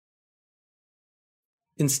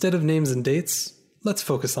Instead of names and dates, let's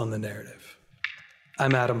focus on the narrative.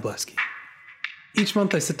 I'm Adam Blesky. Each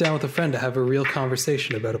month I sit down with a friend to have a real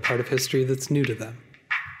conversation about a part of history that's new to them.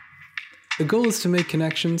 The goal is to make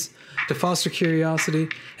connections, to foster curiosity,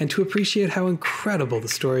 and to appreciate how incredible the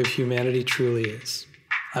story of humanity truly is.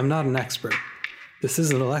 I'm not an expert. This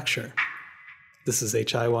isn't a lecture. This is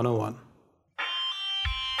HI 101.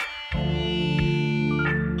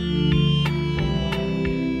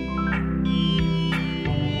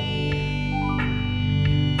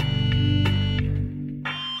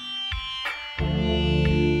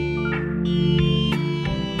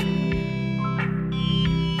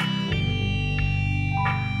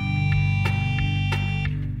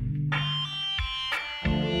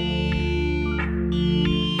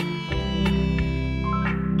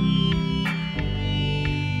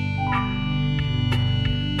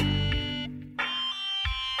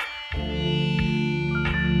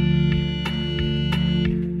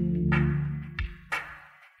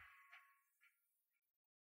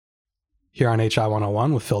 Here on HI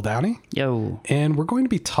 101 with Phil Downey. Yo. And we're going to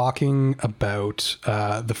be talking about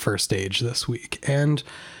the First Age this week. And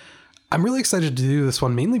I'm really excited to do this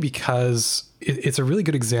one mainly because it's a really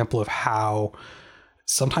good example of how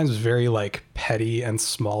sometimes very petty and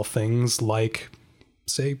small things like,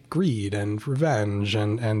 say, greed and revenge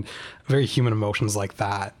and very human emotions like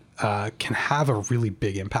that can have a really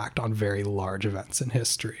big impact on very large events in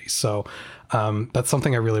history. So that's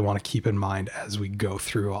something I really want to keep in mind as we go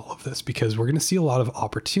through all of this, because we're going to see a lot of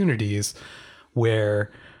opportunities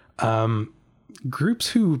where groups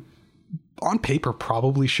who on paper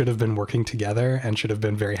probably should have been working together and should have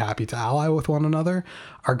been very happy to ally with one another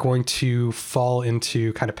are going to fall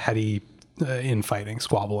into kind of petty infighting,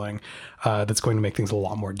 squabbling, that's going to make things a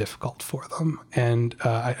lot more difficult for them. And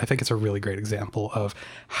I think it's a really great example of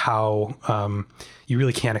how you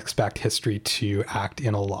really can't expect history to act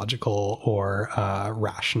in a logical or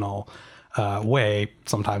rational way.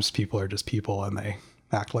 Sometimes people are just people and they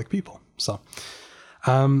act like people. So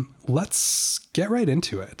let's get right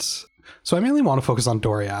into it. So I mainly want to focus on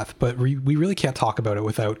Doriath, but we really can't talk about it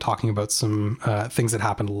without talking about some things that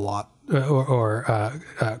happened a lot or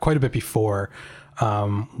quite a bit before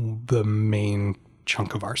the main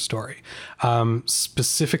chunk of our story.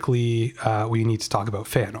 Specifically, we need to talk about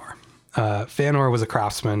Feanor. Feanor was a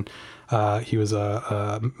craftsman. He was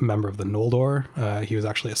a member of the Noldor. He was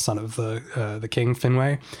actually a son of the king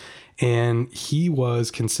Finwë, and he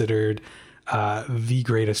was considered the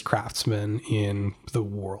greatest craftsman in the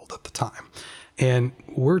world at the time. And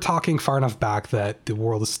we're talking far enough back that the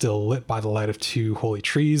world is still lit by the light of two holy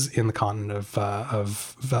trees in the continent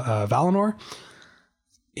of Valinor.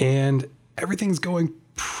 And everything's going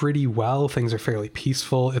pretty well. Things are fairly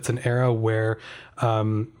peaceful. It's an era where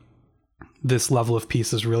this level of peace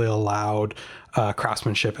has really allowed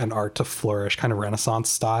craftsmanship and art to flourish, kind of Renaissance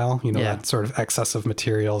style, that sort of excess of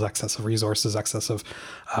materials, excess of resources, excess of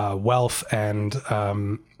wealth, and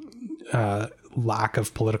lack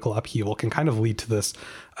of political upheaval can kind of lead to this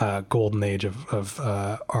golden age of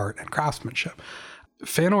art and craftsmanship.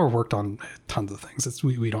 Feanor worked on tons of things.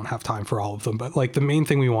 We don't have time for all of them, but the main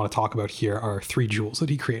thing we want to talk about here are three jewels that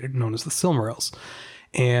he created, known as the Silmarils.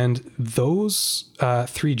 And those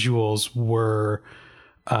three jewels were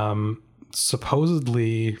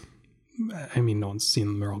supposedly, no one's seen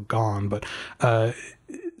them, they're all gone, but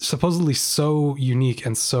supposedly so unique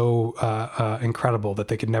and so incredible that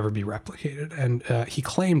they could never be replicated. And he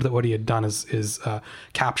claimed that what he had done is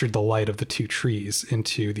captured the light of the two trees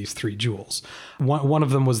into these three jewels. One of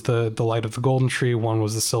them was the light of the golden tree, one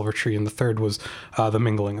was the silver tree, and the third was the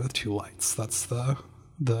mingling of the two lights. That's the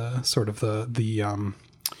sort of the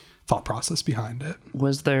thought process behind it.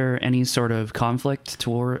 Was there any sort of conflict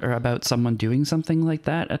or about someone doing something like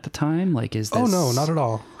that at the time? Is this... Oh, no, not at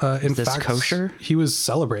all. In fact, kosher? He was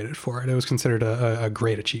celebrated for it. It was considered a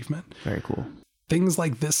great achievement. Very cool. Things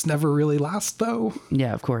like this never really last, though.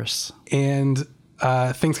 Yeah, of course. And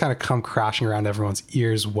things kind of come crashing around everyone's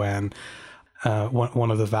ears when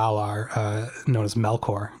one of the Valar, known as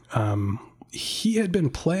Melkor, he had been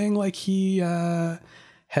playing like he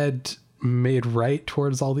had made right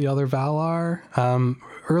towards all the other Valar.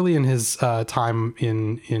 Early in his time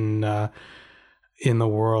in the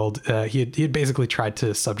world, he had basically tried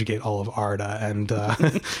to subjugate all of Arda, and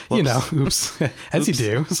oops, as you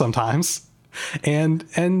do sometimes. And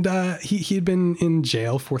he had been in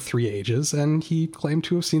jail for 3 ages, and he claimed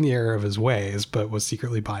to have seen the error of his ways, but was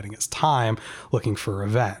secretly biding his time, looking for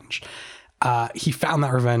revenge. He found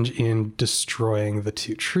that revenge in destroying the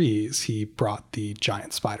two trees. He brought the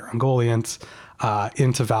giant spider Ungoliant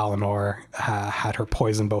into Valinor, had her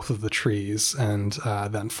poison both of the trees, and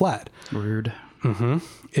then fled. Rude.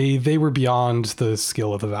 They were beyond the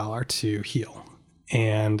skill of the Valar to heal,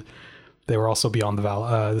 and they were also beyond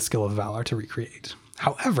the skill of the Valar to recreate.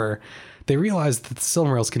 However, they realized that the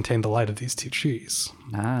Silmarils contained the light of these two trees.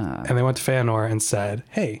 And they went to Fëanor and said,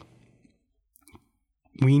 hey,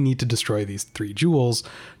 we need to destroy these 3 jewels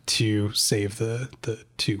to save the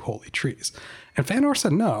 2 holy trees. And Fëanor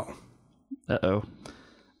said no. Uh-oh.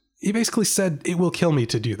 He basically said, it will kill me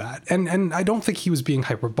to do that. And I don't think he was being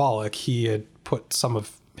hyperbolic. He had put some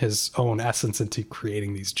of his own essence into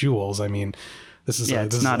creating these jewels. I mean, this is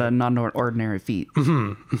it's not a non-ordinary feat.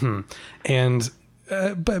 And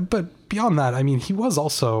but beyond that, I mean, he was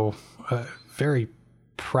also a very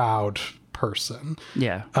proud person.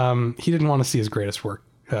 Yeah. He didn't want to see his greatest work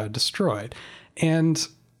destroyed. And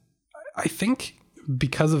I think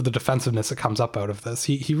because of the defensiveness that comes up out of this,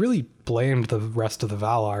 he really blamed the rest of the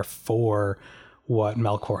Valar for what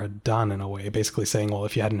Melkor had done, in a way, basically saying, well,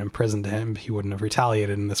 if you hadn't imprisoned him, he wouldn't have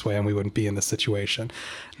retaliated in this way and we wouldn't be in this situation.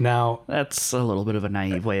 Now, that's a little bit of a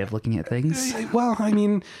naive way of looking at things. Well, I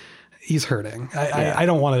mean, he's hurting. I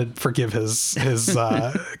don't want to forgive his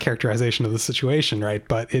characterization of the situation, right?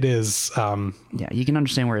 But it is... you can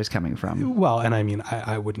understand where he's coming from. Well, and I mean,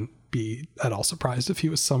 I wouldn't be at all surprised if he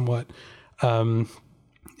was somewhat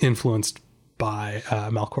influenced by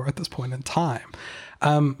Melkor at this point in time.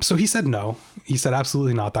 So he said no. He said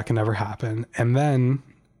absolutely not. That can never happen. And then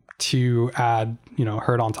to add,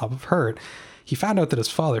 hurt on top of hurt, he found out that his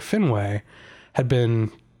father, Finwë, had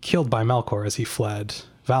been killed by Melkor as he fled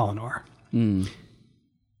Valinor. Finwë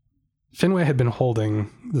had been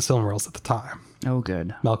holding the Silmarils at the time. Oh,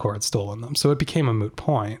 good. Melkor had stolen them. So it became a moot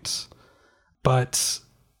point. But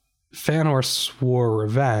Fëanor swore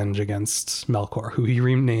revenge against Melkor, who he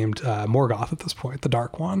renamed Morgoth at this point, the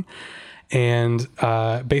Dark One, and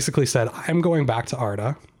basically said, I'm going back to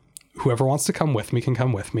Arda. Whoever wants to come with me can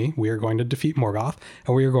come with me. We are going to defeat Morgoth,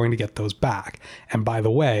 and we are going to get those back. And by the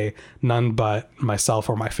way, none but myself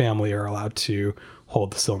or my family are allowed to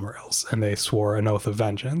hold the Silmarils. And they swore an oath of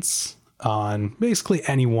vengeance on basically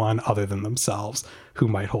anyone other than themselves who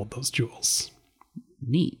might hold those jewels.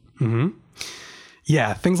 Neat.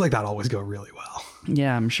 Yeah, things like that always go really well.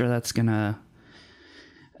 Yeah, I'm sure that's gonna...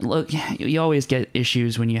 Look, you always get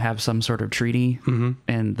issues when you have some sort of treaty,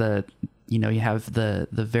 and you have the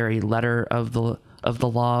very letter of the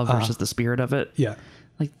law versus the spirit of it. Yeah.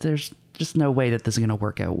 Like, there's just no way that this is going to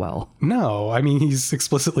work out well. No, I mean, he's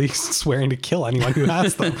explicitly swearing to kill anyone who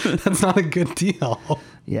has them. That's not a good deal.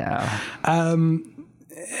 Yeah. And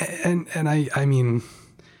I mean,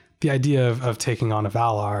 the idea of taking on a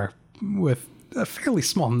Valar with a fairly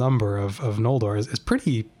small number of Noldor is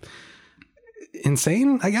pretty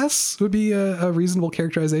insane, I guess, would be a reasonable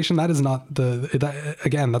characterization. That is not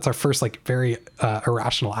again, that's our first very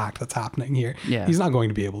irrational act that's happening here. Yeah. He's not going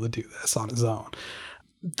to be able to do this on his own.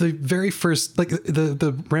 The very first,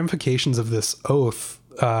 the ramifications of this oath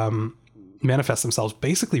manifest themselves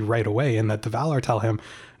basically right away in that the Valar tell him,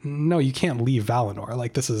 no, you can't leave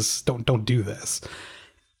Valinor. This is, don't do this.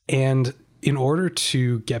 And in order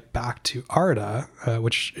to get back to Arda,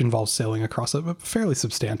 which involves sailing across a fairly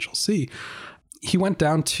substantial sea, he went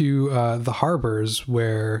down to the harbors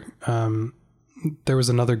where there was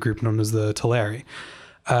another group known as the Teleri,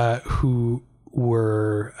 who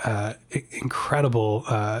were incredible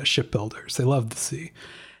shipbuilders. They loved the sea.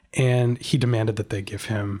 And he demanded that they give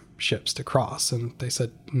him ships to cross. And they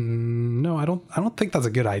said, no, I don't think that's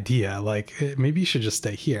a good idea. Maybe you should just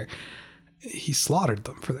stay here. He slaughtered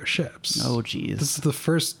them for their ships. Oh, geez. This is the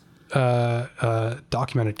first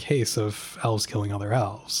documented case of elves killing other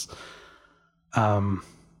elves.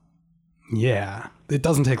 Yeah, it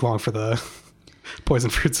doesn't take long for the poison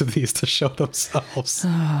fruits of these to show themselves.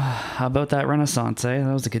 How about that Renaissance, eh?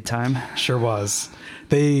 That was a good time. Sure was.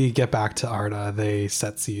 They get back to Arda. They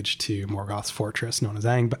set siege to Morgoth's fortress, known as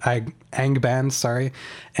Angband, sorry.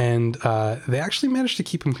 And they actually managed to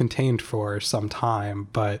keep him contained for some time,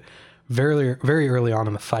 but very, very early on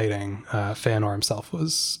in the fighting, Fëanor himself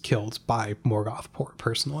was killed by Morgoth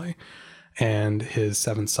personally. And his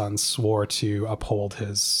 7 sons swore to uphold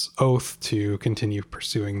his oath to continue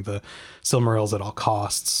pursuing the Silmarils at all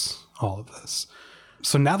costs, all of this.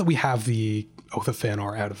 So now that we have the Oath of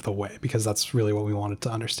Fëanor out of the way, because that's really what we wanted to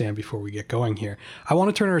understand before we get going here, I want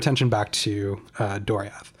to turn our attention back to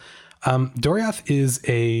Doriath. Doriath is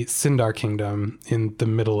a Sindar kingdom in the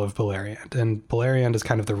middle of Beleriand, and Beleriand is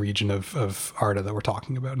kind of the region of Arda that we're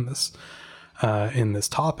talking about in this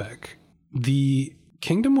topic. The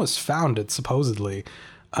kingdom was founded supposedly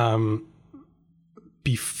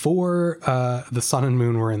before the sun and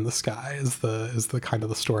moon were in the sky is the kind of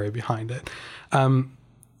the story behind it.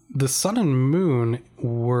 the sun and moon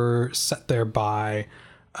were set there by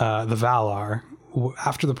the Valar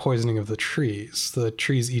after the poisoning of the trees. The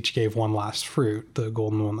trees each gave one last fruit, the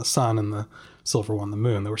golden one the sun and the silver one the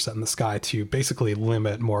moon, that were set in the sky to basically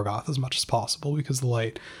limit Morgoth as much as possible because the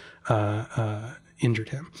light injured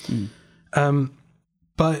him.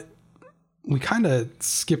 But we kind of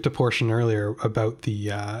skipped a portion earlier about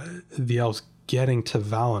the elves getting to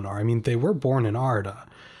Valinor. I mean, they were born in Arda,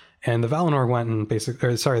 and the Valinor went and the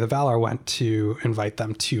Valar went to invite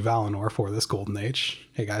them to Valinor for this golden age.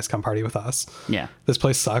 Hey guys, come party with us. Yeah. This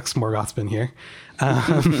place sucks. Morgoth's been here.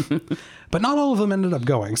 But not all of them ended up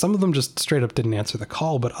going. Some of them just straight up didn't answer the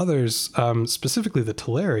call, but others, specifically the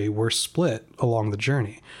Teleri, were split along the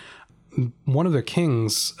journey. One of their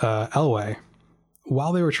kings, Elwë,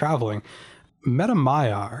 while they were traveling, met a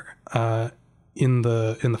Maiar in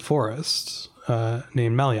the forest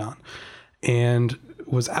named Melian, and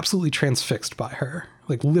was absolutely transfixed by her,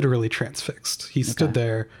 like literally transfixed. He stood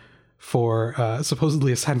there for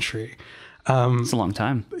supposedly a century. It's a long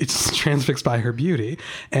time. It's transfixed by her beauty,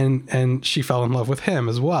 and she fell in love with him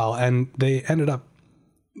as well. And they ended up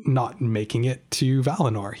not making it to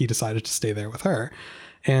Valinor. He decided to stay there with her,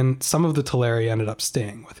 and some of the Teleri ended up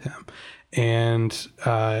staying with him. And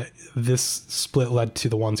this split led to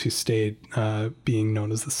the ones who stayed being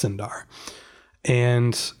known as the Sindar.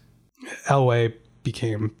 And Elwë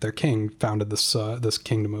became their king, founded this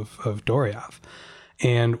kingdom of Doriath.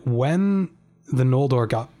 And when the Noldor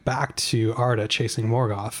got back to Arda chasing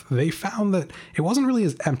Morgoth, they found that it wasn't really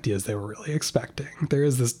as empty as they were really expecting. There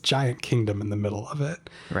is this giant kingdom in the middle of it.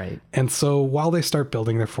 Right. And so while they start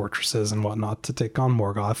building their fortresses and whatnot to take on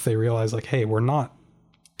Morgoth, they realize, like, hey, we're not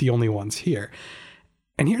the only ones here.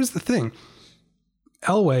 And here's the thing.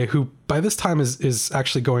 Elwë, who by this time is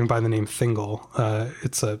actually going by the name Thingol,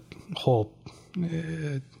 it's a whole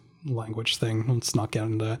language thing. Let's not get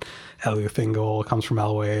into that. Thingol comes from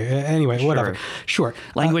Elwë. Anyway, whatever. Sure.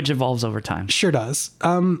 Language evolves over time. Sure does.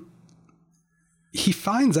 He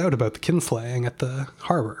finds out about the kinslaying at the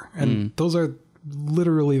harbor, and those are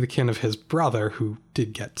literally the kin of his brother who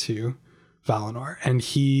did get to Valinor, and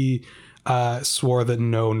he swore that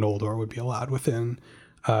no Noldor would be allowed within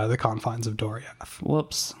the confines of Doriath.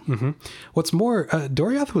 Whoops. Mm-hmm. What's more,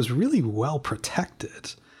 Doriath was really well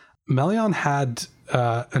protected. Melian had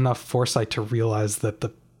enough foresight to realize that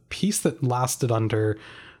the peace that lasted under,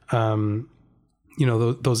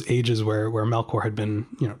 those ages where Melkor had been,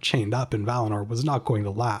 chained up in Valinor was not going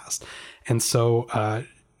to last. And so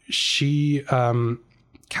she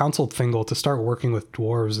counseled Thingol to start working with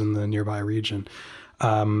dwarves in the nearby region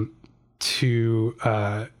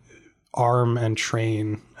to arm and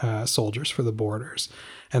train soldiers for the borders.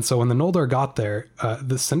 And so when the Noldor got there,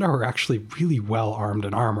 the Sindar were actually really well armed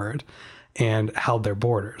and armored and held their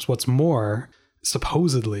borders. What's more,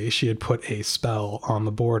 supposedly she had put a spell on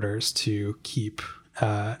the borders to keep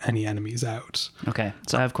any enemies out. Okay,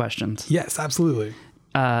 so I have questions. Yes, absolutely.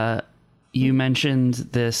 You mentioned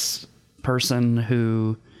this person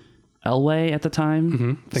who Elwë at the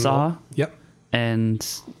time saw. Yep.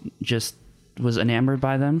 And just was enamored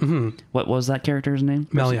by them. What was that character's name?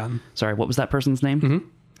 Melian. Sorry, what was that person's name?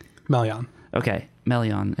 Melian. Okay,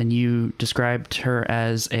 Melian. And you described her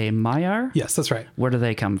as a Maiar? Yes, that's right. Where do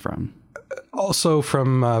they come from? Also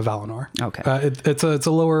from Valinor. Okay. It's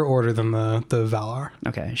a lower order than the Valar.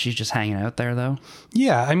 Okay, she's just hanging out there, though?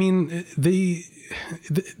 Yeah, I mean,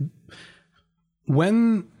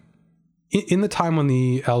 when... In the time when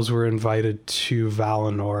the elves were invited to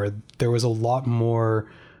Valinor, there was a lot more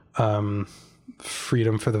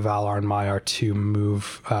freedom for the Valar and Maiar to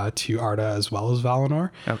move to Arda as well as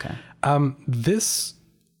Valinor. Okay. This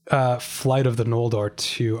flight of the Noldor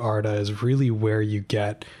to Arda is really where you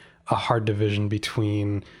get a hard division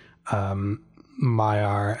between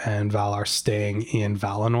Maiar and Valar staying in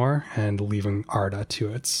Valinor and leaving Arda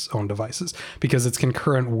to its own devices, because it's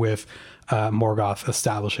concurrent with Morgoth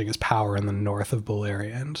establishing his power in the north of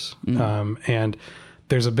Beleriand. And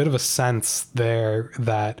there's a bit of a sense there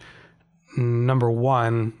that, number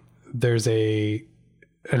one, there's an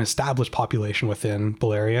established population within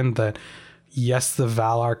Beleriand that, yes, the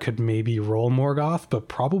Valar could maybe roll Morgoth, but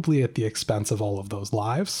probably at the expense of all of those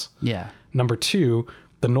lives. Yeah. Number two,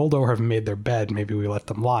 the Noldor have made their bed. Maybe we let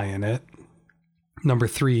them lie in it. Number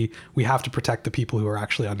three, we have to protect the people who are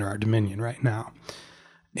actually under our dominion right now.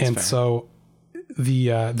 That's and fair. So the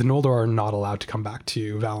Noldor are not allowed to come back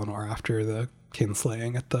to Valinor after the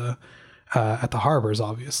kinslaying at the harbors,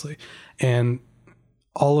 obviously. And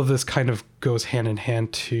all of this kind of goes hand in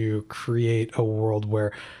hand to create a world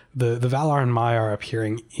where the Valar and Maiar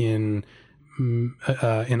appearing in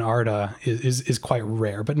Arda is quite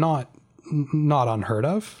rare, but not not unheard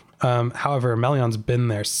of. However, Melion's been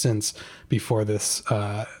there since before this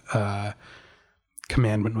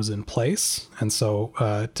commandment was in place. And so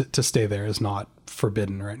to stay there is not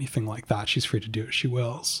forbidden or anything like that. She's free to do as she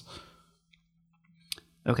wills.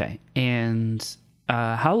 Okay. And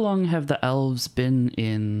how long have the elves been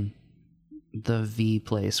in the V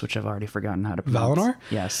place, which I've already forgotten how to pronounce? Valinor?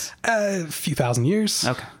 Yes. A few thousand years.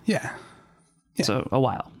 Okay. Yeah. So a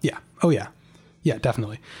while. Yeah. Oh, yeah. Yeah,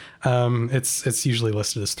 definitely. It's usually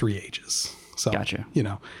listed as 3 ages. So, Gotcha.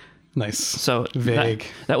 Nice. So vague.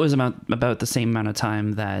 That was about the same amount of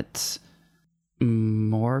time that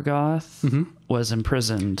Morgoth was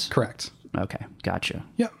imprisoned. Correct. Okay. Gotcha.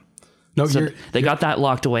 Yep. No, So they got that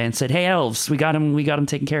locked away and said, "Hey, elves, we got him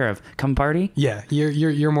taken care of. Come party." Yeah,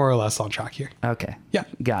 you're more or less on track here. Okay. Yeah.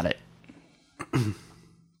 Got it.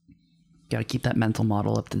 Got to keep that mental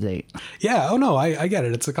model up to date. Yeah. Oh no, I get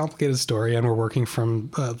it. It's a complicated story, and we're working from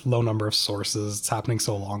a low number of sources. It's happening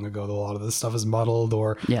so long ago that a lot of this stuff is muddled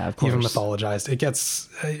or Of course. even mythologized. It gets,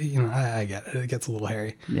 I get it. It gets a little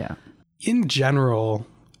hairy. Yeah. In general,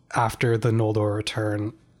 after the Noldor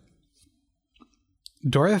return,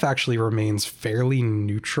 Doriath actually remains fairly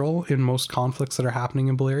neutral in most conflicts that are happening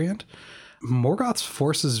in Beleriand. Morgoth's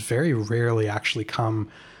forces very rarely actually come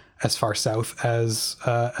as far south as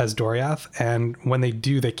Doriath, and when they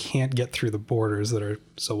do, they can't get through the borders that are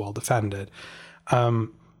so well defended.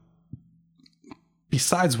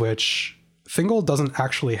 Besides which, Thingol doesn't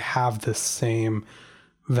actually have the same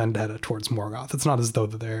vendetta towards Morgoth. It's not as though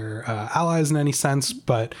they're allies in any sense,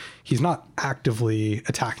 but he's not actively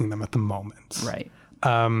attacking them at the moment. Right.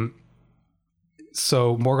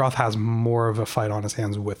 So Morgoth has more of a fight on his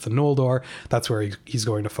hands with the Noldor. That's where he's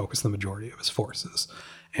going to focus the majority of his forces.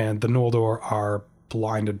 And the Noldor are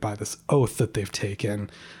blinded by this oath that they've taken.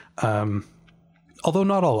 Although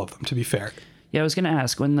not all of them, to be fair. Yeah, I was going to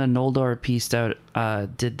ask, when the Noldor pieced out,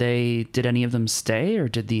 did any of them stay, or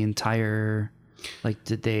did the entire,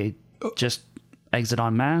 did they just exit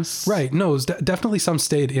en masse? Right. No, definitely some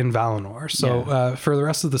stayed in Valinor. So for the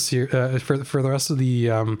rest of the for the rest of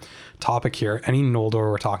the topic here, any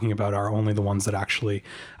Noldor we're talking about are only the ones that actually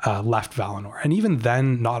left Valinor, and even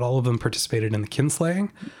then, not all of them participated in the kinslaying.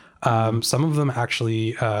 Some of them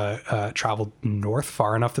actually traveled north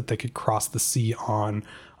far enough that they could cross the sea on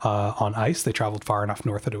ice. They traveled far enough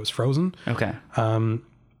north that it was frozen. Okay.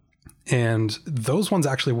 And those ones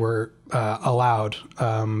actually were allowed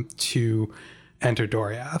to enter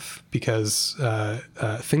Doriath because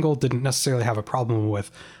Thingol didn't necessarily have a problem with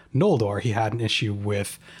Noldor. He had an issue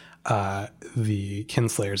with the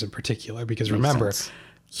Kinslayers in particular, because remember,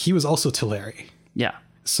 he was also Teleri. Yeah.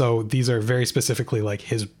 So these are very specifically like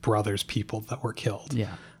his brother's people that were killed.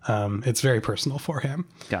 Yeah. It's very personal for him.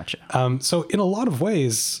 Gotcha. So in a lot of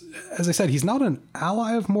ways, as I said, he's not an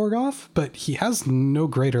ally of Morgoth, but he has no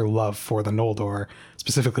greater love for the Noldor,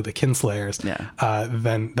 specifically the Kinslayers,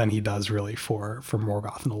 than he does really for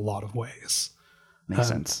Morgoth in a lot of ways. Makes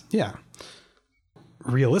sense. Yeah.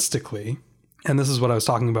 Realistically, and this is what I was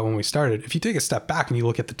talking about when we started, if you take a step back and you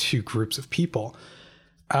look at the two groups of people,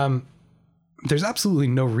 there's absolutely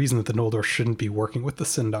no reason that the Noldor shouldn't be working with the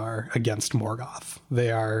Sindar against Morgoth.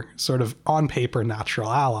 They are sort of on paper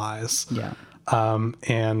natural allies. Yeah.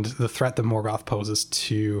 And the threat that Morgoth poses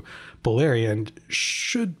to Beleriand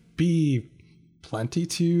should be plenty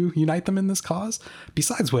to unite them in this cause.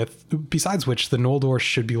 Besides which, the Noldor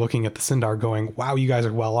should be looking at the Sindar going, wow, you guys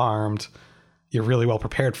are well armed. You're really well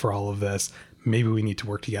prepared for all of this. Maybe we need to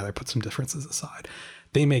work together, put some differences aside.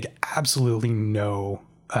 They make absolutely no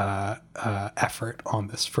effort on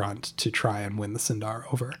this front to try and win the Sindar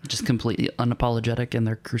over. Just completely unapologetic in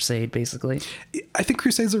their crusade, basically. I think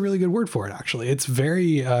crusade's a really good word for it, actually. It's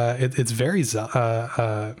very, that's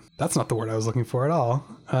not the word I was looking for at all.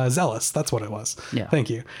 Zealous, that's what it was. Yeah. Thank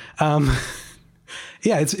you.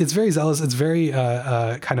 Yeah, it's very zealous. It's very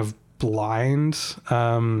kind of blind,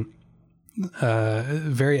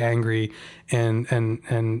 very angry,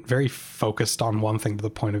 and very focused on one thing to the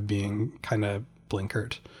point of being kind of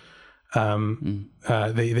blinkered.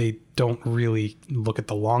 They don't really look at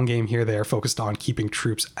the long game here. They are focused on keeping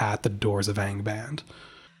troops at the doors of Angband.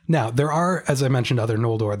 Now, there are, as I mentioned, other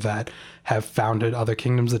Noldor that have founded other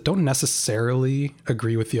kingdoms that don't necessarily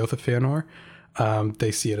agree with the Oath of Fëanor.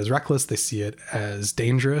 They see it as reckless. They see it as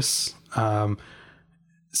dangerous. Some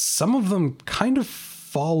of them kind of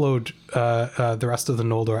followed the rest of the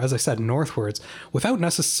Noldor, as I said, northwards, without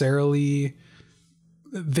necessarily...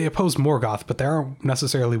 They oppose Morgoth, but they aren't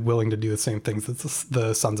necessarily willing to do the same things that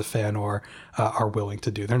the Sons of Fëanor are willing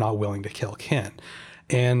to do. They're not willing to kill kin.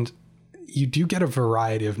 And you do get a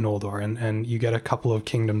variety of Noldor, and you get a couple of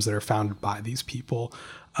kingdoms that are founded by these people.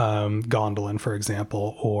 Gondolin, for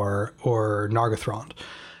example, or Nargothrond.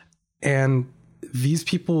 And these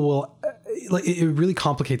people will, like, it really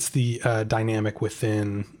complicates the dynamic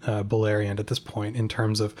within Beleriand at this point in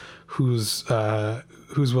terms of who's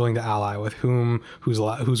willing to ally with whom, who's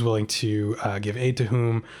willing to give aid to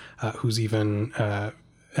whom, who's even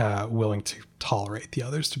willing to tolerate the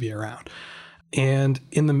others to be around. And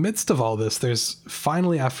in the midst of all this, there's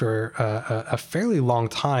finally, after a fairly long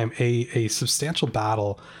time, a substantial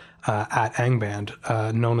battle at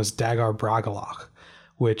Angband known as Dagor Bragollach,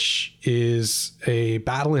 which is a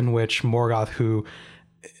battle in which Morgoth, who,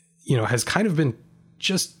 has kind of been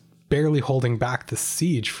just barely holding back the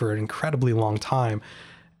siege for an incredibly long time,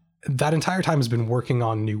 that entire time has been working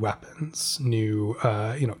on new weapons, new,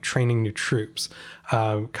 training new troops,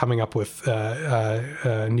 coming up with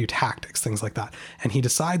new tactics, things like that. And he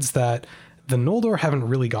decides that the Noldor haven't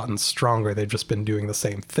really gotten stronger. They've just been doing the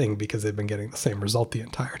same thing because they've been getting the same result the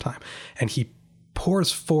entire time. And he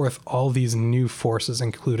pours forth all these new forces,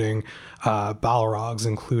 including Balrogs,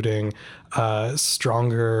 including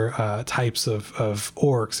stronger types of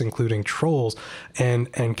orcs, including trolls,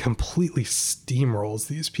 and completely steamrolls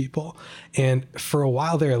these people. And for a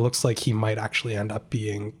while there, it looks like he might actually end up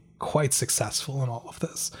being quite successful in all of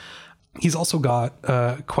this. He's also got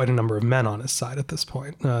quite a number of men on his side at this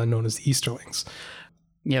point, known as the Easterlings.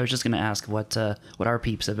 Yeah, I was just going to ask what our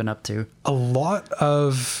peeps have been up to. A lot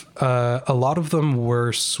of them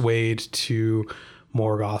were swayed to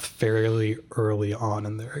Morgoth fairly early on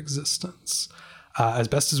in their existence. As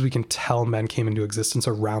best as we can tell, men came into existence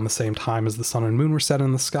around the same time as the sun and moon were set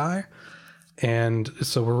in the sky. And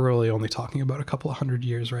so we're really only talking about a couple of 100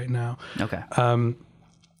 years right now. Okay.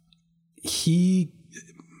 He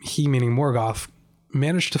meaning Morgoth,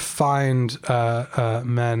 managed to find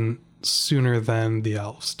men sooner than the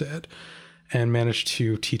elves did, and managed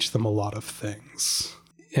to teach them a lot of things,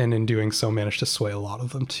 and in doing so managed to sway a lot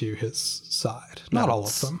of them to his side. Not all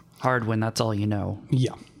of them. Hard when that's all you know.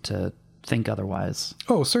 Yeah. To think otherwise.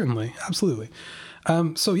 Oh, certainly. Absolutely.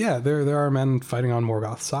 So yeah, there are men fighting on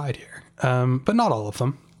Morgoth's side here, but not all of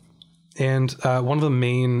them. And one of the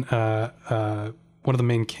main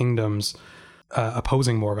kingdoms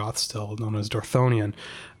opposing Morgoth, still known as Dorthonion,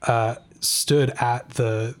 stood at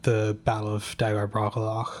the Battle of Dagor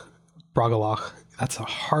Bragollach. That's a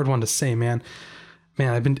hard one to say, man.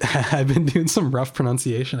 I've been doing some rough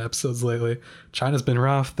pronunciation episodes lately. China's been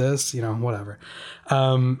rough. This, whatever.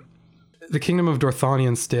 The kingdom of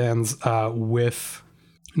Dorthonion stands with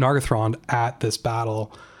Nargothrond at this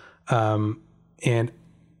battle, and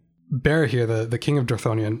Barahir, the king of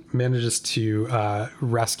Dorthonion, manages to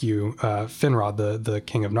rescue Finrod, the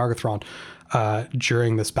king of Nargothrond,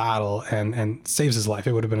 during this battle, and saves his life.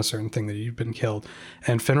 It would have been a certain thing that he'd been killed,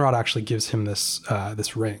 and Finrod actually gives him this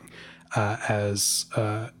ring as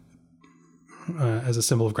a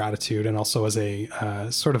symbol of gratitude, and also as a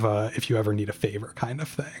sort of a if you ever need a favor kind of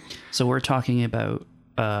thing. So we're talking about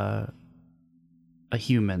a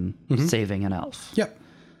human saving an elf. Yep.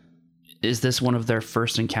 Is this one of their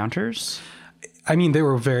first encounters? I mean, they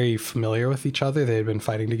were very familiar with each other. They had been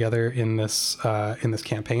fighting together in this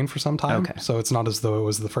campaign for some time. Okay. So it's not as though it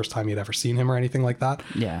was the first time you'd ever seen him or anything like that.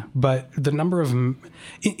 Yeah. But the number of,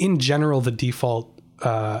 in general, the default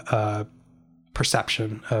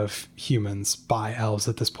perception of humans by elves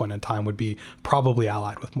at this point in time would be probably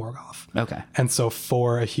allied with Morgoth. Okay. And so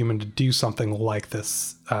for a human to do something like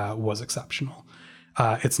this was exceptional.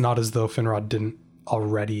 It's not as though Finrod didn't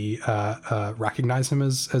already recognize him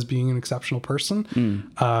as being an exceptional person,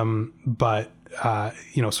 but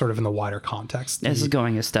sort of in the wider context, This is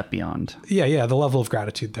going a step beyond. Yeah, the level of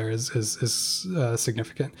gratitude there is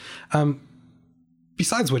significant.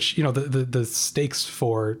 Besides which, the stakes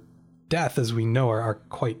for death, as we know, are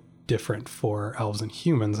quite different for elves and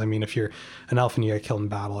humans. I mean, if you're an elf and you get killed in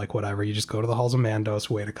battle, like whatever, you just go to the halls of Mandos,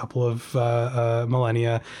 wait a couple of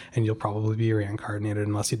millennia, and you'll probably be reincarnated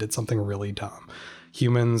unless you did something really dumb.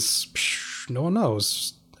 Humans, no one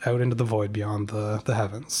knows, out into the void beyond the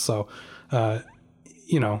heavens. So, that's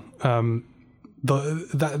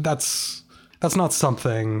not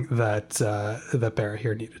something that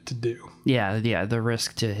Barahir needed to do. Yeah, the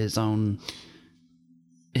risk to his own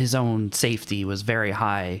safety was very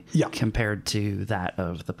high compared to that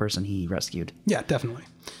of the person he rescued. Yeah, definitely.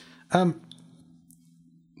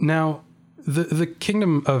 Now, the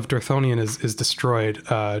kingdom of Dorthonion is destroyed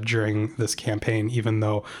during this campaign, even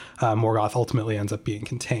though Morgoth ultimately ends up being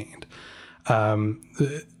contained. And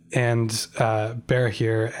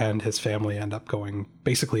Barahir and his family end up going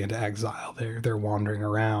basically into exile. They're wandering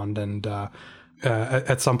around and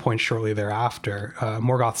at some point shortly thereafter,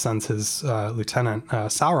 Morgoth sends his lieutenant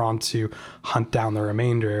Sauron to hunt down the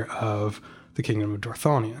remainder of the kingdom of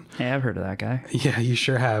Dorthonion. Hey, I've heard of that guy. Yeah, you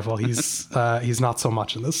sure have. Well, he's not so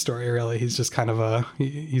much in this story, really. He's just kind of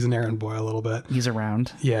he's an errand boy a little bit. He's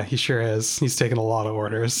around. Yeah, he sure is. He's taken a lot of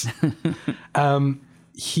orders.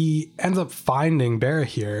 He ends up finding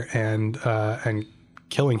Barahir and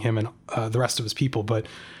killing him and the rest of his people. But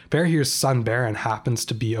Barahir's son Beren happens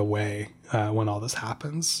to be away when all this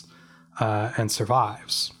happens and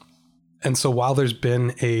survives. And so while there's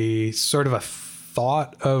been a sort of a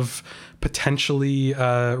thought of potentially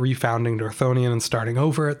refounding Dorthonion and starting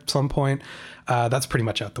over at some point, that's pretty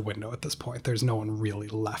much out the window at this point. There's no one really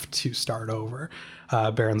left to start over.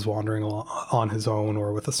 Beren's wandering on his own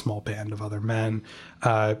or with a small band of other men,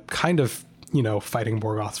 kind of, fighting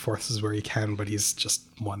Morgoth's forces where he can, but he's just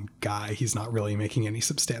one guy. He's not really making any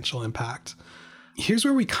substantial impact. Here's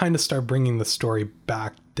where we kind of start bringing the story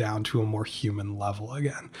back down to a more human level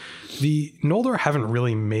again. The Noldor haven't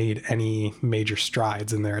really made any major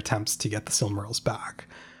strides in their attempts to get the Silmarils back.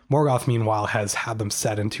 Morgoth, meanwhile, has had them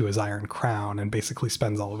set into his iron crown and basically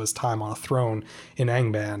spends all of his time on a throne in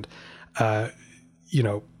Angband,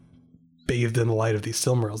 bathed in the light of these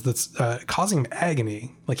Silmarils that's causing him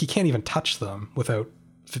agony. Like, he can't even touch them without,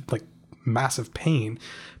 massive pain,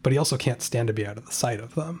 but he also can't stand to be out of the sight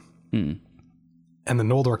of them. And the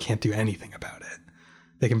Noldor can't do anything about it.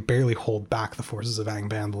 They can barely hold back the forces of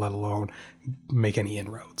Angband, let alone make any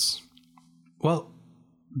inroads. Well,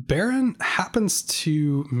 Beren happens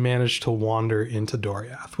to manage to wander into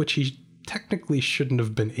Doriath, which he technically shouldn't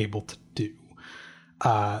have been able to do.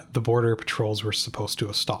 The border patrols were supposed to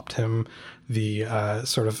have stopped him. The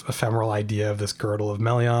sort of ephemeral idea of this girdle of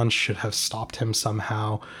Melion should have stopped him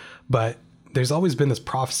somehow. But there's always been this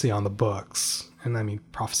prophecy on the books. And I mean,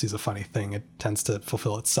 prophecy is a funny thing. It tends to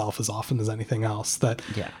fulfill itself as often as anything else. That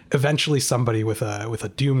eventually somebody with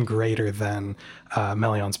a doom greater than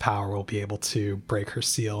Melion's power will be able to break her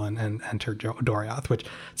seal and enter Doriath, which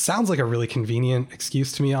sounds like a really convenient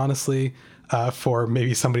excuse to me, honestly, for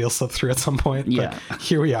maybe somebody will slip through at some point. Yeah. But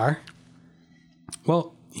here we are.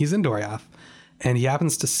 Well, he's in Doriath, and he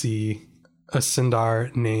happens to see a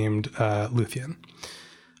Sindar named Luthien.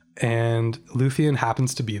 And Luthien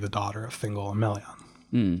happens to be the daughter of Thingol and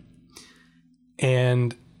Melion.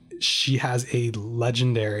 And she has a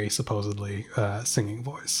legendary, supposedly, singing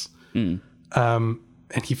voice. And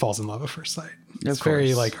he falls in love at first sight. It's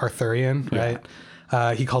very like Arthurian, right?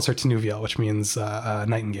 He calls her Tenuviel, which means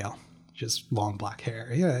nightingale, just long black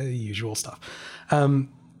hair, usual stuff. And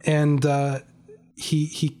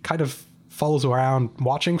he kind of follows around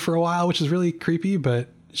watching for a while, which is really creepy, but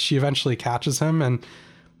she eventually catches him and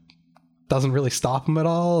doesn't really stop him at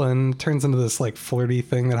all, and turns into this like flirty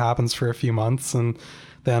thing that happens for a few months, and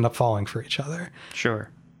they end up falling for each other. Sure.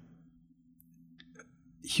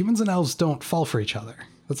 Humans and elves don't fall for each other.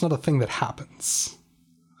 That's not a thing that happens.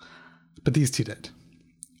 But these two did.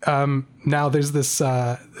 Now there's this minstrel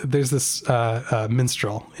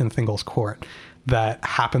in Thingol's court that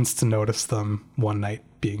happens to notice them one night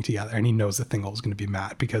being together, and he knows that Thingol is going to be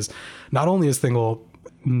mad because not only is Thingol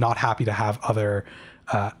not happy to have other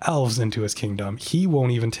elves into his kingdom, he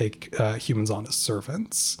won't even take humans on as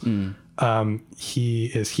servants. He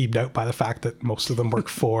is heaped out by the fact that most of them work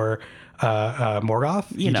for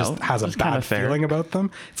Morgoth. He just has a bad feeling about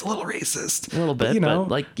them. It's a little racist. A little bit,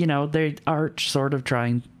 but they are sort of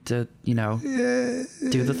trying to,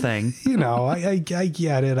 do the thing. I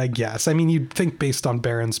get it, I guess. I mean, you'd think based on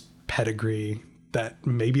Beren's pedigree that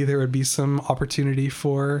maybe there would be some opportunity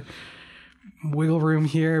for wiggle room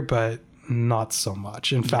here, but not so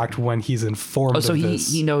much. In fact, when he's informed of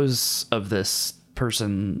this... he knows of this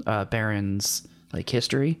person, Beren's,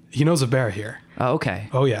 history? He knows of Barahir. Oh, okay.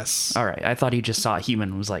 Oh, yes. All right. I thought he just saw a human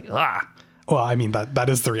and was like, ah! Well, I mean, that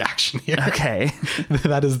is the reaction here. Okay.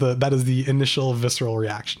 that is the initial visceral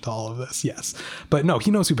reaction to all of this, yes. But no,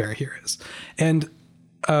 he knows who Barahir is. And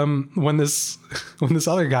when this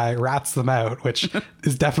other guy rats them out, which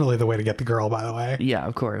is definitely the way to get the girl, by the way. Yeah,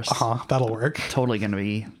 of course. That'll work. Totally going to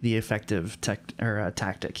be the effective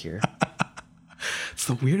tactic here. It's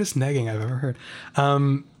the weirdest negging I've ever heard.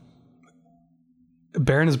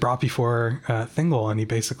 Beren is brought before Thingol, and he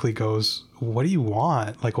basically goes, "What do you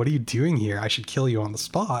want? What are you doing here? I should kill you on the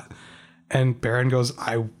spot." And Beren goes,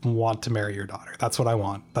 "I want to marry your daughter. That's what I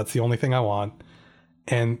want. That's the only thing I want."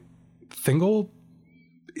 And Thingol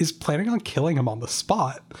is planning on killing him on the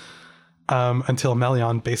spot until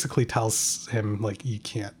Melion basically tells him you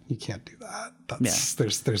can't do that.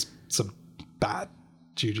 There's some bad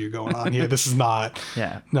juju going on here. This is not.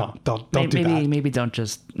 Yeah. No, don't do that. Maybe don't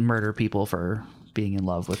just murder people for being in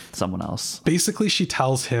love with someone else. Basically, she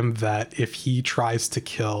tells him that if he tries to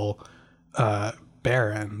kill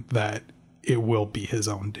Baron, that it will be his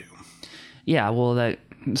own doom. Yeah, well, that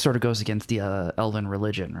sort of goes against the elven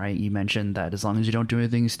religion, right? You mentioned that as long as you don't do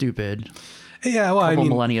anything stupid, yeah, well, a couple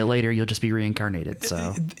millennia later, you'll just be reincarnated.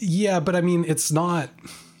 So yeah, but I mean, it's not.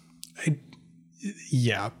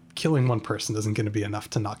 Killing one person isn't going to be enough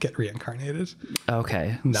to not get reincarnated.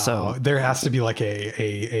 Okay, No, so there has to be like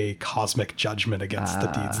a cosmic judgment against the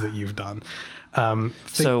deeds that you've done.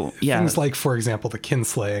 Things like, for example, the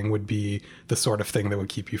kinslaying would be the sort of thing that would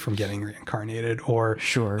keep you from getting reincarnated. Or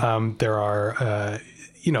Sure. There are,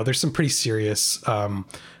 there's some pretty serious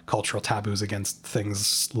cultural taboos against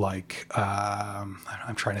things like,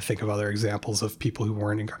 I'm trying to think of other examples of people who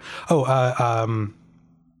weren't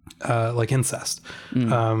like incest.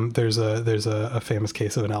 There's a famous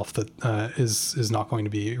case of an elf that is not going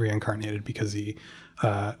to be reincarnated because he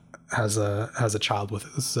has a child with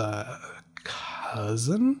his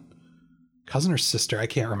cousin or sister. I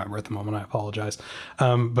can't remember at the moment. I apologize.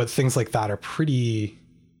 But things like that are pretty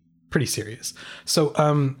serious.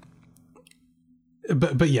 So,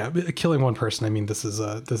 but yeah, killing one person. I mean, this is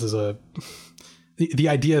the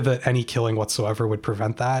idea that any killing whatsoever would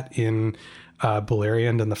prevent that in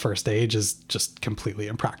Beleriand in the First Age is just completely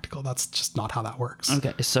impractical. That's just not how that works.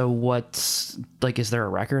 Okay, so what's like? Is there a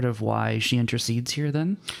record of why she intercedes here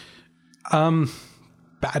then?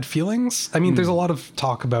 Bad feelings. I mean, there's a lot of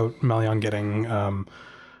talk about Melian getting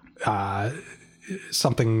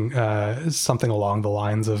something along the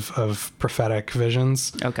lines of prophetic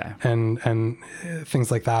visions. Okay, and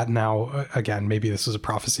things like that. Now, again, maybe this was a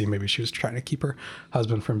prophecy. Maybe she was trying to keep her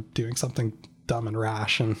husband from doing something dumb and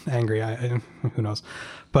rash and angry. Who knows?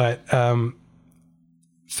 But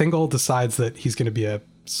Thingol decides that he's going to be a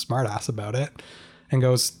smartass about it and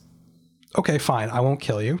goes, okay, fine, I won't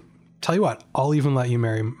kill you. Tell you what, I'll even let you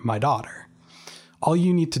marry my daughter. All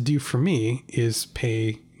you need to do for me is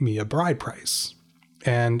pay me a bride price.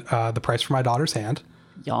 And the price for my daughter's hand.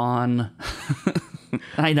 Yawn.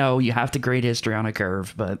 I know you have to grade history on a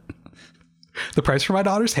curve, but the price for my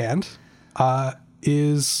daughter's hand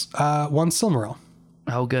is 1 Silmaril.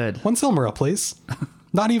 Oh, good. 1 Silmaril, please.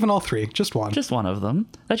 Not even all 3, just one. Just one of them.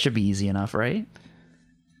 That should be easy enough, right?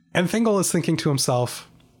 And Thingol is thinking to himself,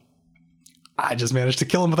 I just managed to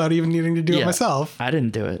kill him without even needing to do it myself. I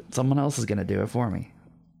didn't do it. Someone else is going to do it for me.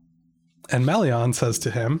 And Melian says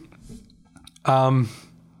to him,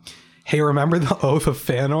 hey, remember the Oath of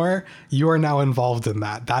Fëanor? You are now involved in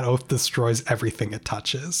that. That oath destroys everything it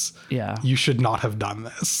touches. Yeah. You should not have done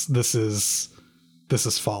this. This is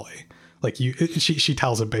folly. Like she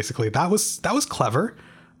tells him basically that was clever.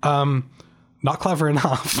 Not clever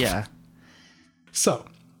enough. Yeah. So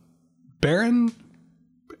Baron,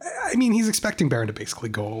 I mean, he's expecting Baron to basically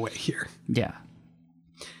go away here. Yeah.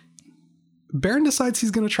 Baron decides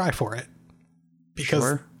he's going to try for it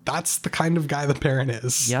because that's the kind of guy that Baron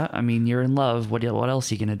is. Yeah. I mean, you're in love. What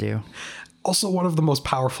else are you going to do? Also one of the most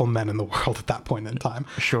powerful men in the world at that point in time.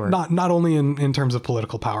 Sure. Not only in terms of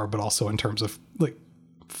political power, but also in terms of like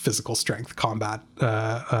physical strength, combat,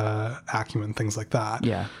 acumen, things like that.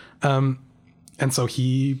 Yeah. And so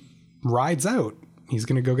he rides out. He's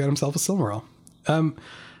going to go get himself a Silmaril.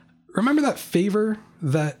 Remember that favor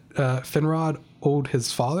that Finrod owed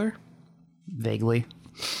his father? Vaguely.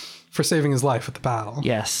 For saving his life at the battle.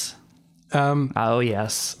 Yes. Oh,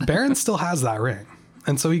 yes. Baron still has that ring.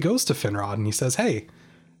 And so he goes to Finrod and he says, hey,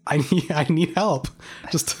 I need help.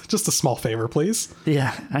 Just a small favor, please.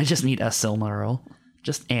 Yeah, I just need a Silmaril.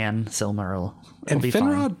 Just an Silmaril. And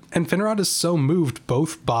Finrod is so moved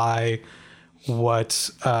both by what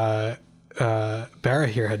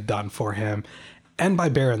Barahir had done for him and by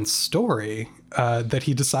Baron's story that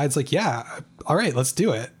he decides like, yeah, all right, let's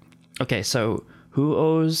do it. Okay, so who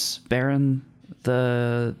owes Baron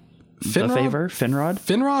the favor? Finrod?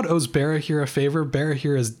 Finrod owes Barahir a favor.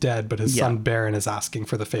 Barahir is dead, but his son Baron is asking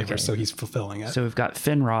for the favor, so he's fulfilling it. So we've got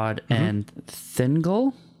Finrod and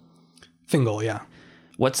Thingol? Thingol, yeah.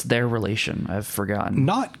 What's their relation? I've forgotten.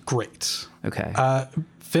 Not great. Okay.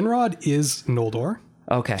 Finrod is Noldor.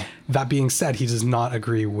 Okay. That being said, he does not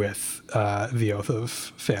agree with the Oath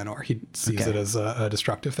of Fëanor. He sees it as a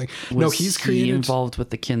destructive thing. Was he involved with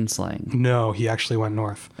the kinslaying? No, he actually went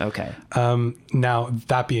north. Okay. Now,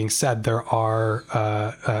 that being said, there are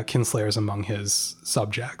kinslayers among his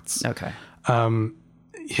subjects. Okay.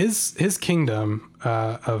 His kingdom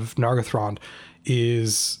of Nargothrond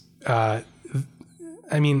is, I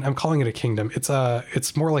mean, I'm calling it a kingdom.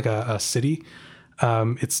 It's more like a city.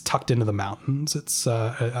 It's tucked into the mountains. It's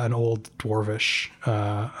an old dwarvish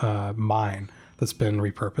mine that's been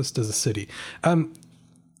repurposed as a city.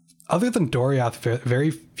 other than Doriath, very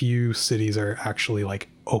few cities are actually like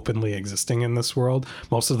openly existing in this world.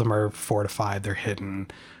 Most of them are fortified, they're hidden.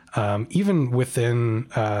 Even within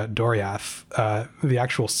Doriath, the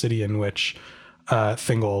actual city in which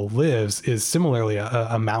Thingol lives is similarly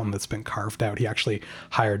a mountain that's been carved out. He actually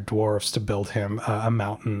hired dwarves to build him a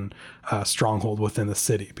mountain stronghold within the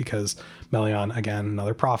city because Melian, again,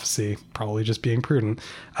 another prophecy, probably just being prudent,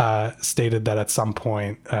 stated that at some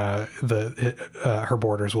point her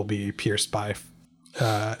borders will be pierced by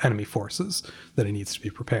enemy forces, that it needs to be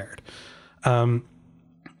prepared.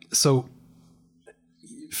 So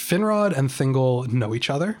Finrod and Thingol know each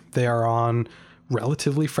other. They are on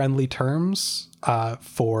relatively friendly terms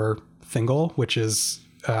for Thingol, which is,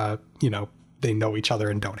 they know each other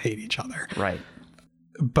and don't hate each other. Right.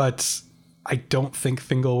 But I don't think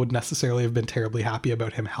Thingol would necessarily have been terribly happy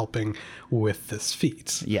about him helping with this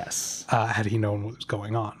feat. Yes. Had he known what was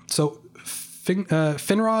going on. So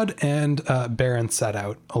Finrod and Beren set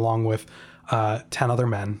out along with 10 other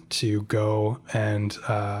men to go and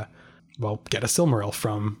get a Silmaril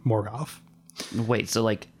from Morgoth. Wait, so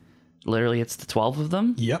like literally it's the 12 of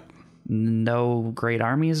them? Yep. No great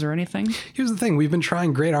armies or anything? Here's the thing. We've been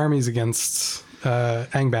trying great armies against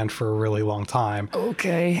Angband for a really long time.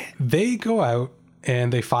 Okay. They go out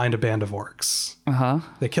and they find a band of orcs. Uh-huh.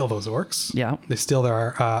 They kill those orcs. Yeah. They steal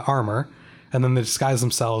their armor, and then they disguise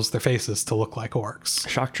themselves, their faces, to look like orcs.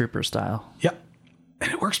 Shock trooper style. Yep.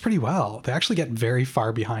 And it works pretty well. They actually get very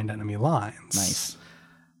far behind enemy lines. Nice.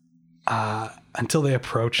 Until they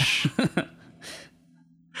approach the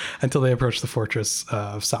fortress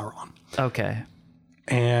of Sauron. Okay.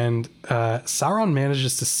 And Sauron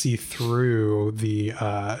manages to see through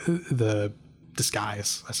the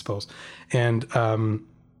disguise, I suppose, and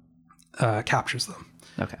captures them.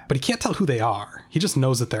 Okay. But he can't tell who they are. He just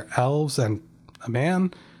knows that they're elves and a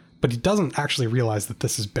man, but he doesn't actually realize that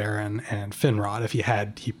this is Beren and Finrod. If he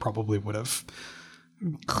had, he probably would have,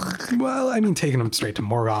 taken them straight to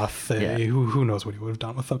Morgoth. Yeah. Who knows what he would have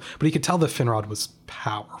done with them. But he could tell that Finrod was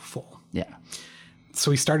powerful. Yeah.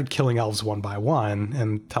 So he started killing elves one by one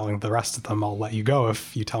and telling the rest of them, I'll let you go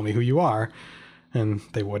if you tell me who you are. And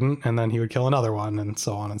they wouldn't. And then he would kill another one and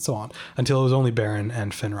so on until it was only Beren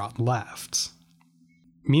and Finrod left.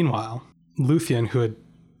 Meanwhile, Luthien, who had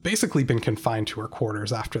basically been confined to her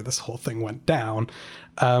quarters after this whole thing went down,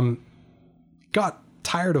 got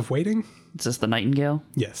tired of waiting. Is this the Nightingale?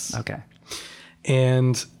 Yes. Okay.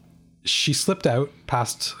 And she slipped out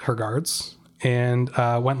past her guards and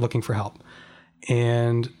went looking for help.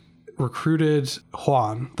 And recruited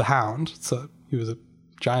Huan, the Hound. So he was a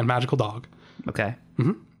giant magical dog. Okay.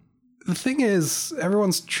 Mm-hmm. The thing is,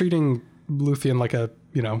 everyone's treating Luthien like a,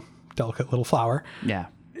 delicate little flower. Yeah.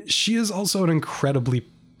 She is also an incredibly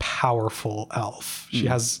powerful elf. She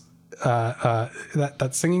has that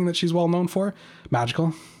singing that she's well known for.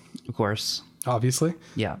 Magical. Of course. Obviously.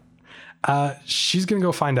 Yeah. She's going to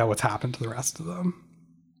go find out what's happened to the rest of them.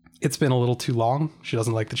 It's been a little too long. She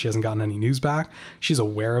doesn't like that she hasn't gotten any news back. She's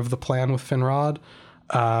aware of the plan with Finrod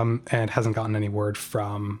and hasn't gotten any word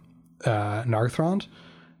from Nargthrond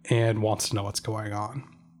and wants to know what's going on.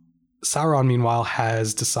 Sauron, meanwhile,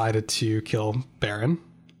 has decided to kill Beren,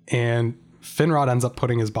 and Finrod ends up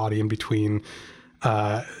putting his body in between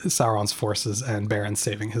Sauron's forces and Beren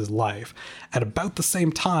saving his life. At about the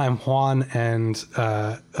same time, Huan and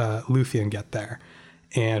Luthien get there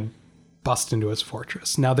and bust into his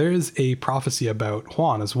fortress. Now, there is a prophecy about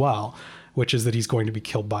Huan as well, which is that he's going to be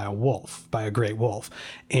killed by a wolf, by a great wolf.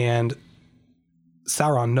 And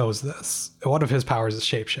Sauron knows this. One of his powers is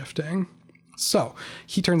shapeshifting. So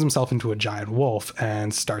he turns himself into a giant wolf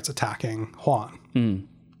and starts attacking Huan.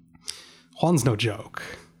 Huan's no joke.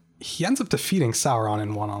 He ends up defeating Sauron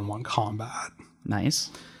in one-on-one combat.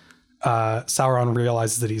 Nice. Sauron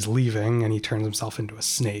realizes that he's leaving, and he turns himself into a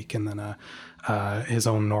snake, and then his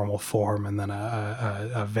own normal form, and then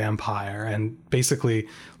a vampire. And basically,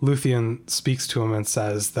 Luthien speaks to him and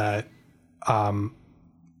says that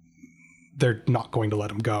they're not going to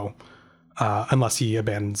let him go unless he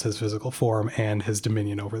abandons his physical form and his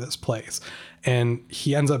dominion over this place. And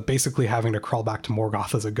he ends up basically having to crawl back to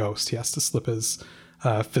Morgoth as a ghost. He has to slip his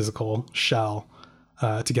physical shell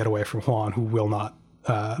to get away from Huan, who will not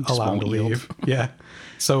allow him to leave. Yeah.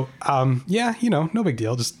 So, no big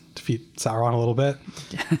deal. Just defeat Sauron a little bit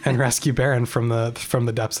and rescue Beren from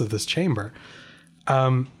the depths of this chamber.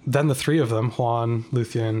 Then the three of them, Huan,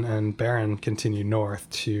 Luthien, and Beren, continue north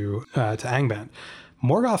to Angband.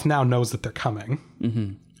 Morgoth now knows that they're coming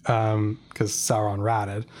because Sauron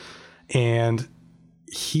ratted, and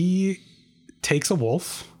he takes a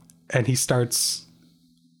wolf and he starts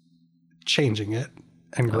changing it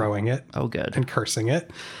and growing it. Oh, good. And cursing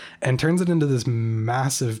it, and turns it into this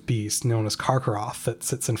massive beast known as Karkaroth that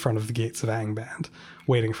sits in front of the gates of Angband,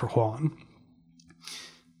 waiting for Huan.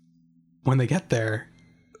 When they get there,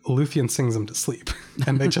 Luthien sings them to sleep,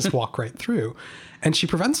 and they just walk right through. And she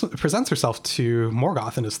presents herself to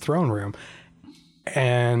Morgoth in his throne room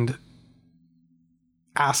and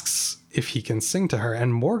asks if he can sing to her.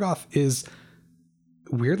 And Morgoth is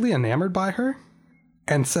weirdly enamored by her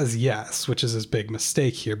and says yes, which is his big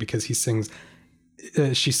mistake here because she sings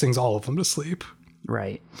all of them to sleep.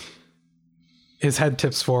 Right. His head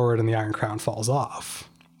tips forward and the Iron Crown falls off.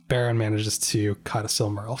 Beren manages to cut a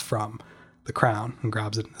Silmaril from the crown and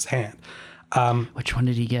grabs it in his hand. Which one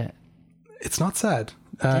did he get? It's not said.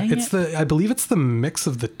 I believe it's the mix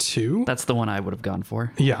of the two. That's the one I would have gone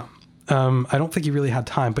for. Yeah. I don't think he really had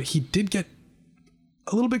time, but he did get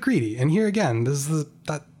a little bit greedy. And here again, this is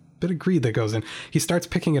that bit of greed that goes in. He starts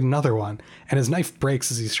picking at another one, and his knife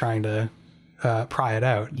breaks as he's trying to pry it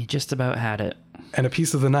out. You just about had it. And a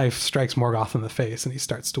piece of the knife strikes Morgoth in the face, and he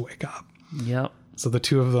starts to wake up. Yep. So the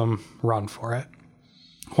two of them run for it.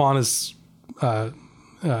 Huan is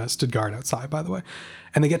stood guard outside, by the way.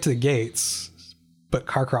 And they get to the gates, but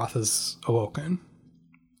Karkaroth is awoken.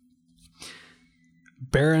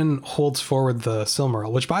 Beren holds forward the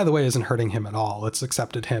Silmaril, which, by the way, isn't hurting him at all. It's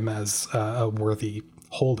accepted him as a worthy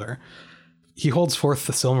holder. He holds forth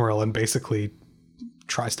the Silmaril and basically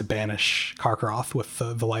tries to banish Karkaroth with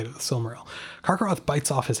the light of the Silmaril. Karkaroth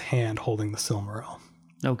bites off his hand holding the Silmaril.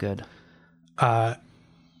 Oh, good.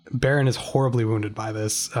 Beren is horribly wounded by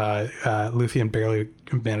this. Luthien barely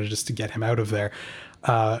manages to get him out of there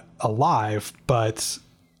alive, but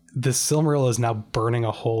this Silmaril is now burning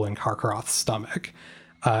a hole in Karkaroth's stomach.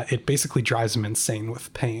 It basically drives him insane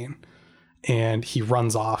with pain, and he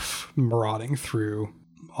runs off, marauding through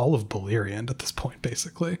all of Beleriand at this point,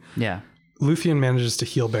 basically. Yeah. Luthien manages to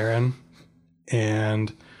heal Beren,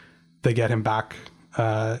 and they get him back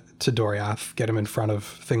to Doriath, get him in front of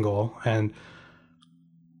Thingol, and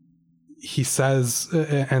he says,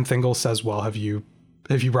 and Thingol says, well, have you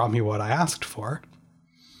brought me what I asked for?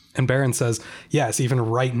 And Beren says, yes, even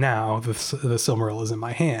right now, the Silmaril is in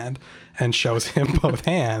my hand, and shows him both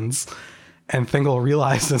hands. And Thingol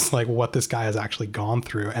realizes like what this guy has actually gone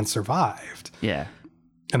through and survived. Yeah.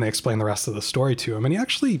 And they explain the rest of the story to him, and he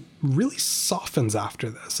actually really softens after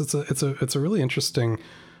this. It's a really interesting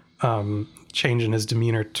change in his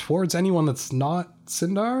demeanor towards anyone that's not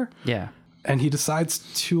Sindar. Yeah. And he decides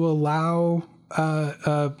to allow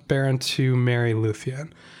Beren to marry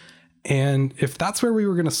Luthien. And if that's where we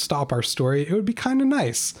were going to stop our story, it would be kind of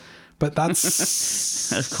nice. But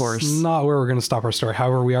that's of course not where we're going to stop our story.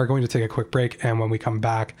 However, we are going to take a quick break, and when we come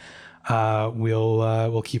back,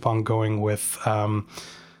 we'll keep on going with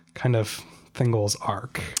kind of Thingol's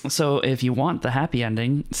arc. So if you want the happy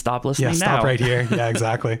ending, stop listening now. Yeah, stop right here. Yeah,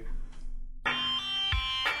 exactly.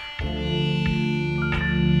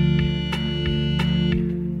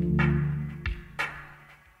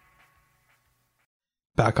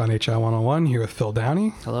 Back on HI 101 here with Phil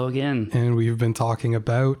Downey. Hello again. And we've been talking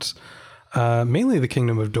about mainly the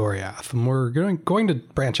Kingdom of Doriath. And we're going to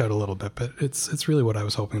branch out a little bit, but it's really what I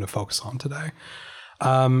was hoping to focus on today.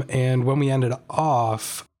 And when we ended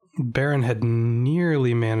off, Beren had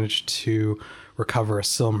nearly managed to recover a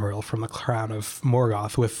Silmaril from the crown of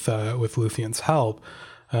Morgoth with Luthien's help.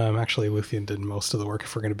 Actually, Luthien did most of the work,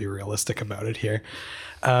 if we're going to be realistic about it here.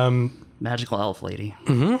 Magical elf lady.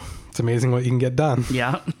 Mm-hmm. It's amazing what you can get done.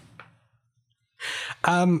 Yeah.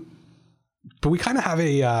 But we kind of have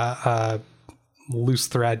a loose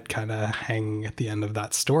thread kind of hanging at the end of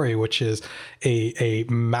that story, which is a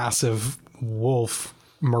massive wolf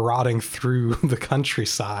marauding through the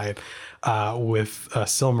countryside with a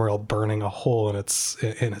Silmaril burning a hole in its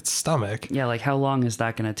stomach. Yeah, like how long is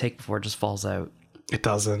that going to take before it just falls out? It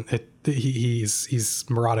doesn't. He's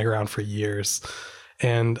marauding around for years.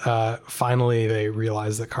 And finally, they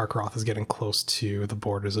realize that Karkaroth is getting close to the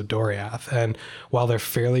borders of Doriath. And while they're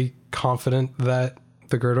fairly confident that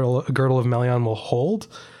the girdle of Melion will hold,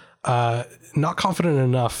 not confident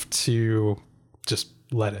enough to just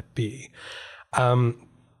let it be.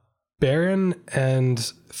 Beren and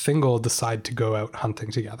Thingol decide to go out hunting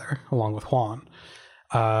together, along with Huan,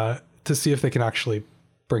 to see if they can actually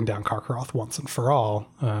bring down Karkaroth once and for all,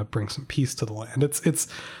 bring some peace to the land. It's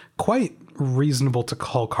quite reasonable to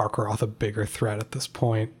call Karkaroth a bigger threat at this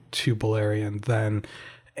point to Beleriand than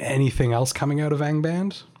anything else coming out of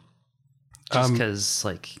Angband. Just because,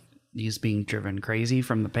 he's being driven crazy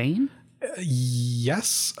from the pain?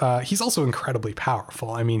 Yes. He's also incredibly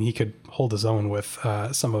powerful. I mean, he could hold his own with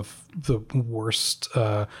some of the worst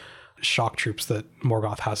shock troops that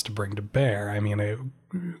Morgoth has to bring to bear. I mean,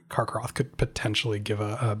 Karkaroth could potentially give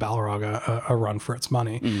a Balrog a run for its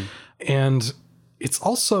money. And it's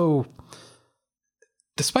also,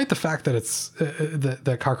 despite the fact that it's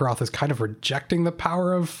that Karkaroth is kind of rejecting the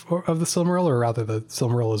power of the Silmaril, or rather the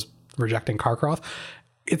Silmaril is rejecting Karkaroth,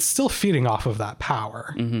 it's still feeding off of that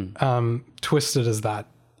power. Twisted as that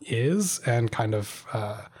is, and kind of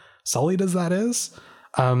sullied as that is,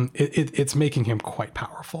 it's making him quite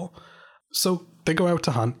powerful. So they go out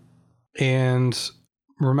to hunt, and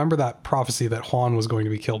remember that prophecy that Huan was going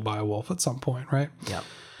to be killed by a wolf at some point, right?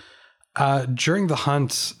 Yeah. During the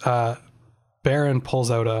hunt, Beren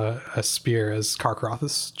pulls out a spear as Karkaroth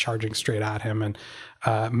is charging straight at him, and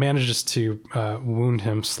manages to wound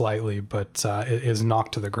him slightly, but is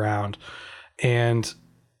knocked to the ground. And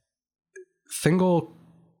Thingol,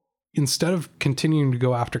 instead of continuing to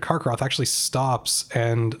go after Karkaroth, actually stops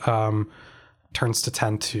and turns to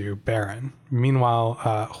tend to Beren.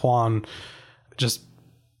 Meanwhile, Huan just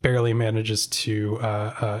barely manages to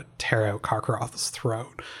tear out Karkaroth's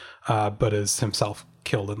throat, but is himself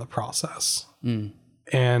killed in the process.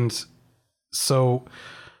 And so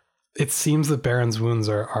it seems that Beren's wounds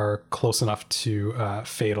are close enough to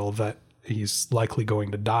fatal that he's likely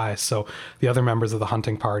going to die. So the other members of the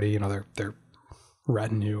hunting party, their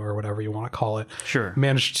retinue or whatever you want to call it, sure,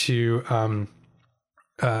 managed to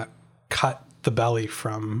cut the belly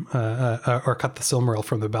from or cut the Silmaril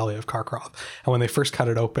from the belly of Karkaroth. And when they first cut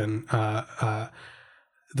it open,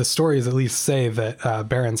 the stories at least say that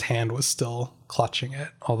Beren's hand was still clutching it,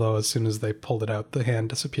 although as soon as they pulled it out, the hand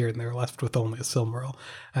disappeared and they were left with only a Silmaril.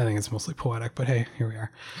 I think it's mostly poetic, but hey, here we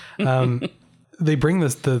are. They bring the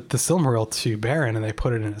Silmaril to Beren and they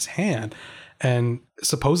put it in his hand, and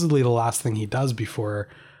supposedly the last thing he does before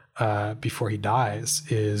he dies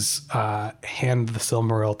is hand the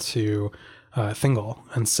Silmaril to Thingol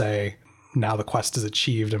and say, "Now the quest is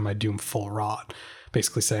achieved and my doom full wrought."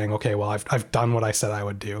 Basically saying, okay, well, I've done what I said I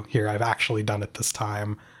would do here. I've actually done it this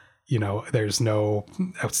time. There's no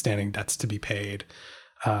outstanding debts to be paid.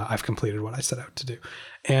 I've completed what I set out to do.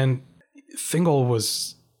 And Thingol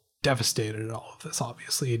was devastated at all of this.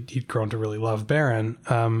 Obviously, he'd grown to really love Beren.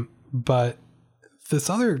 But this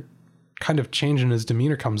other kind of change in his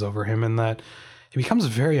demeanor comes over him, in that he becomes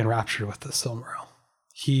very enraptured with the Silmaril.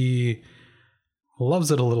 He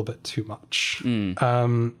loves it a little bit too much.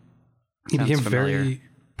 He became very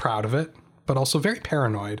proud of it, but also very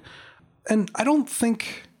paranoid. And I don't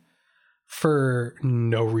think for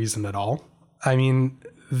no reason at all. I mean,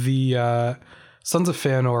 the Sons of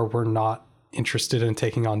Feanor were not interested in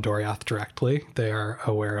taking on Doriath directly. They are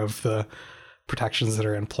aware of the protections that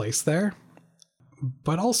are in place there.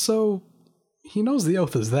 But also, he knows the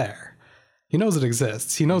oath is there. He knows it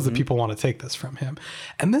exists. He knows that people want to take this from him.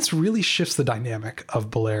 And this really shifts the dynamic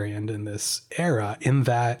of Beleriand in this era, in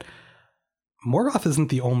that Morgoth isn't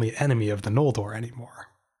the only enemy of the Noldor anymore.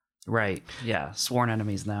 Right. Yeah. Sworn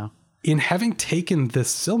enemies now. In having taken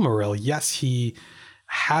this Silmaril, yes, he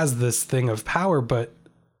has this thing of power, but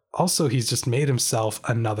also he's just made himself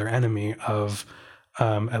another enemy of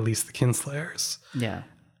at least the Kinslayers. Yeah.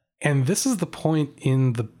 And this is the point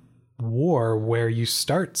in the war where you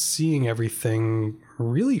start seeing everything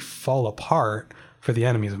really fall apart for the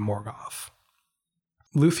enemies of Morgoth.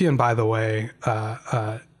 Luthien, by the way,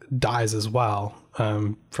 dies as well,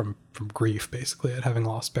 from grief, basically, at having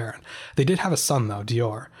lost Beren. They did have a son, though,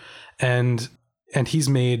 Dior, and he's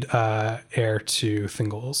made heir to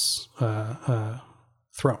Thingol's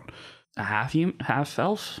throne. A half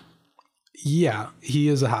elf? Yeah, he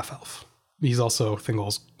is a half elf. He's also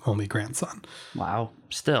Thingol's only grandson. Wow.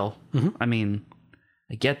 Still, I mean,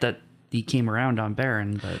 I get that he came around on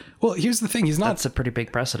Beren, but well, here's the thing: that's a pretty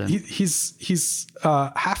big precedent. He's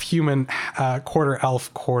half human, quarter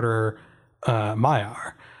elf, quarter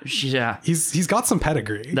Maiar. Yeah, he's got some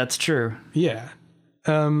pedigree. That's true. Yeah,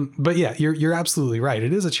 but yeah, you're absolutely right.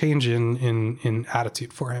 It is a change in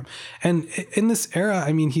attitude for him, and in this era,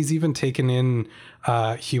 I mean, he's even taken in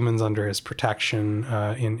humans under his protection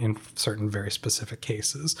in certain very specific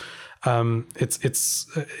cases.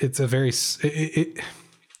 It's a very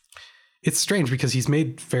it's strange because he's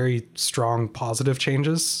made very strong positive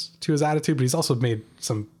changes to his attitude, but he's also made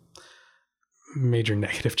some major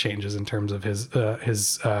negative changes in terms of his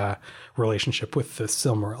relationship with the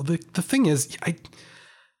Silmaril. The thing is,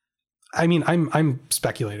 I mean, I'm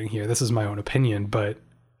speculating here. This is my own opinion, but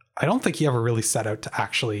I don't think he ever really set out to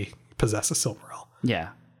actually possess a Silmaril. Yeah,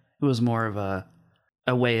 it was more of a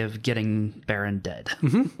way of getting Beren dead,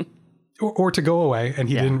 or to go away, and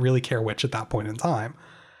he didn't really care which at that point in time.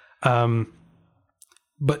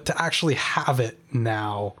 But to actually have it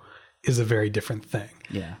now is a very different thing.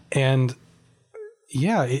 Yeah. And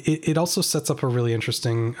yeah, it also sets up a really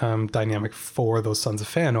interesting dynamic for those Sons of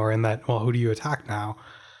Fëanor in that, well, who do you attack now?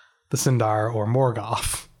 The Sindar or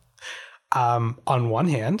Morgoth? On one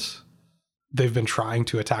hand, they've been trying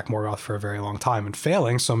to attack Morgoth for a very long time and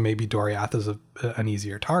failing, so maybe Doriath is an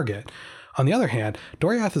easier target. On the other hand,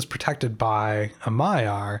 Doriath is protected by a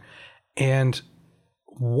Maiar, and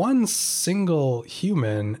one single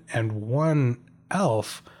human and one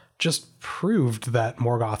elf just proved that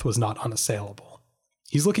Morgoth was not unassailable.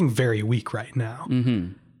 He's looking very weak right now.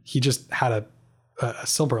 Mm-hmm. He just had a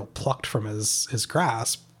Silmaril plucked from his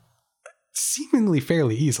grasp seemingly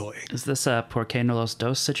fairly easily. Is this a Por qué no los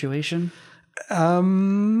dos situation?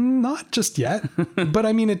 Not just yet, but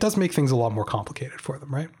I mean, it does make things a lot more complicated for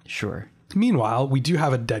them, right? Sure. Meanwhile, we do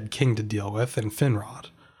have a dead king to deal with in Finrod.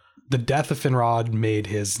 The death of Finrod made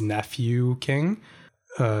his nephew king,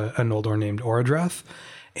 a Noldor named Orodreth,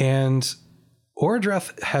 and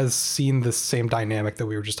Orodreth has seen the same dynamic that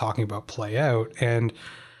we were just talking about play out, and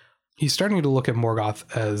he's starting to look at Morgoth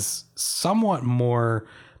as somewhat more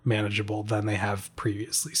manageable than they have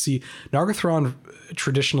previously. See, Nargothrond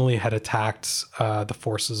traditionally had attacked the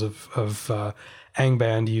forces of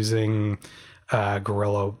Angband using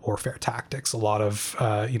guerrilla warfare tactics, a lot of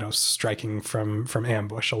striking from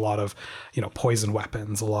ambush, a lot of poison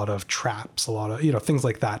weapons, a lot of traps, a lot of things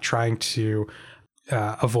like that, trying to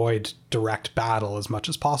avoid direct battle as much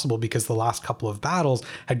as possible because the last couple of battles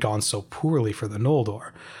had gone so poorly for the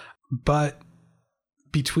Noldor. But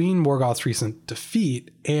between Morgoth's recent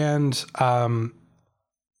defeat and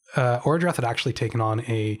Orodreth had actually taken on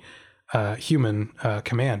a human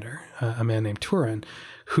commander, a man named Turin,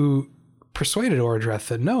 who persuaded Orodreth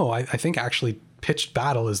that no, I think actually pitched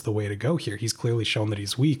battle is the way to go here. He's clearly shown that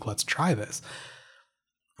he's weak. Let's try this.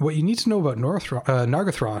 What you need to know about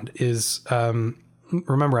Nargothrond is,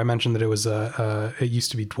 remember I mentioned that it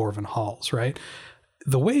used to be dwarven halls, right?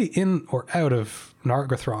 The way in or out of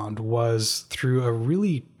Nargothrond was through a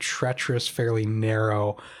really treacherous, fairly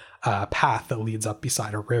narrow path that leads up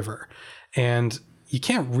beside a river. And you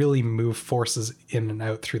can't really move forces in and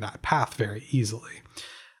out through that path very easily,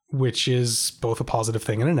 which is both a positive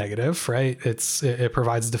thing and a negative, right? It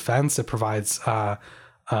provides defense. It provides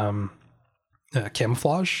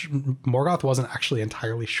camouflage. Morgoth wasn't actually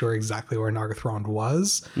entirely sure exactly where Nargothrond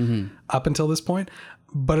was up until this point,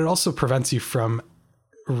 but it also prevents you from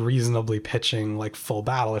reasonably pitching like full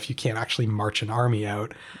battle if you can't actually march an army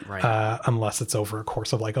out, right? Unless it's over a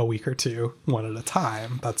course of like a week or two, one at a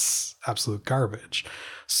time. That's absolute garbage.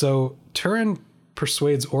 So Turin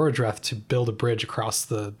persuades Orodreth to build a bridge across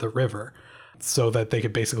the river so that they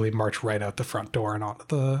could basically march right out the front door and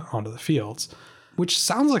onto the fields, which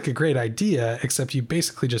sounds like a great idea, except you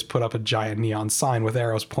basically just put up a giant neon sign with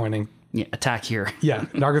arrows pointing. Yeah, attack here. Yeah,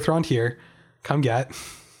 Nargothrond here, come get.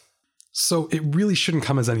 So it really shouldn't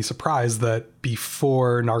come as any surprise that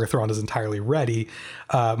before Nargothrond is entirely ready,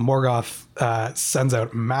 Morgoth sends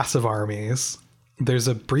out massive armies. There's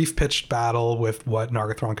a brief pitched battle with what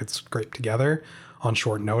Nargothrond could scrape together on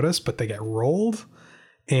short notice, but they get rolled,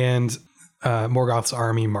 and Morgoth's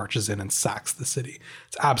army marches in and sacks the city.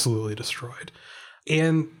 It's absolutely destroyed.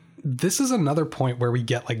 And this is another point where we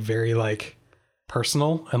get like very like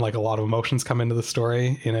personal and like a lot of emotions come into the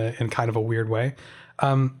story in kind of a weird way.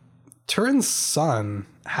 Turin's son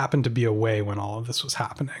happened to be away when all of this was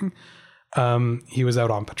happening. He was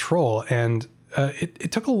out on patrol, and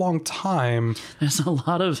it took a long time. There's a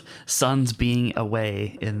lot of sons being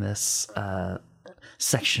away in this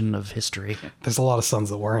section of history. There's a lot of sons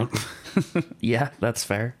that weren't. Yeah, that's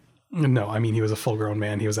fair. No, I mean, he was a full-grown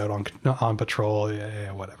man. He was out on patrol.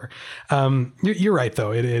 Yeah, whatever. You're right,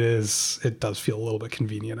 though. It does feel a little bit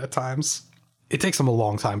convenient at times. It takes him a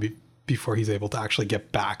long time before he's able to actually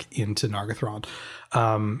get back into Nargothrond.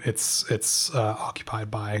 It's occupied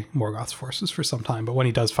by Morgoth's forces for some time, but when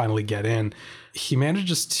he does finally get in, he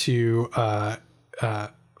manages to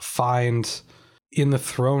find in the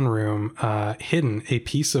throne room hidden a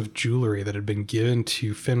piece of jewelry that had been given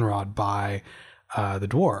to Finrod by the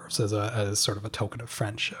dwarves as sort of a token of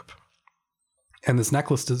friendship. And this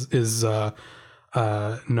necklace is known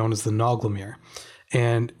as the Noglamir,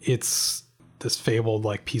 and it's this fabled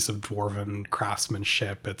like piece of dwarven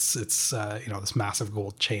craftsmanship. It's this massive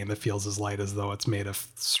gold chain that feels as light as though it's made of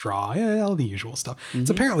straw. Yeah, all the usual stuff. Mm-hmm.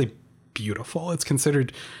 It's apparently beautiful. It's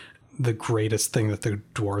considered the greatest thing that the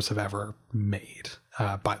dwarves have ever made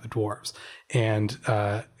by the dwarves. And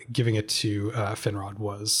giving it to Finrod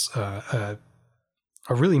was a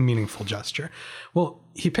really meaningful gesture. Well,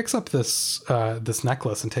 he picks up this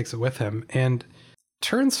necklace and takes it with him, and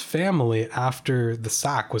Turin's family, after the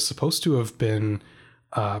sack, was supposed to have been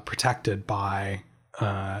protected by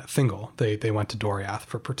Thingol. They went to Doriath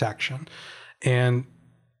for protection, and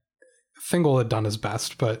Thingol had done his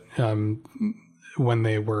best, but when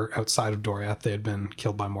they were outside of Doriath, they had been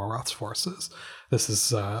killed by Morgoth's forces. This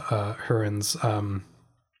is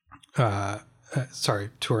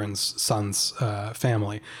Turin's son's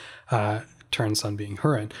family. Turin's son being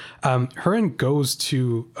Hurin. Hurin goes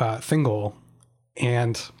to Thingol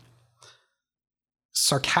and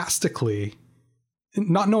sarcastically,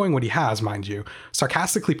 not knowing what he has, mind you,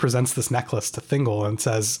 sarcastically presents this necklace to Thingol and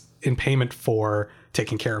says, in payment for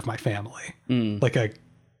taking care of my family, like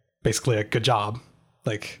basically a good job.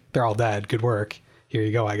 Like, they're all dead. Good work. Here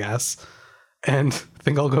you go, I guess. And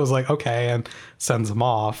Thingol goes like, okay, and sends him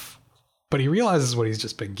off. But he realizes what he's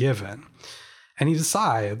just been given. And he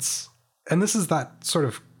decides, and this is that sort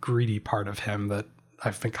of greedy part of him that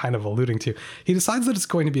I've been kind of alluding to. He decides that it's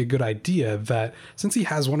going to be a good idea that since he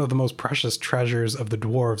has one of the most precious treasures of the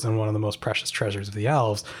dwarves and one of the most precious treasures of the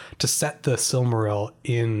elves, to set the Silmaril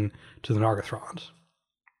into the Nargothrond.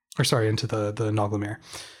 Or sorry, into the Noglamir.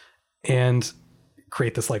 And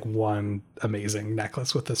create this like one amazing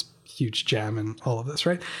necklace with this huge gem and all of this,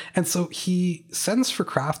 right? And so he sends for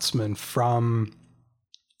craftsmen from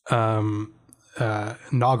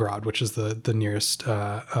Nogrod, which is the nearest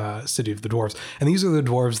city of the dwarves. And these are the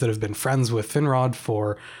dwarves that have been friends with Finrod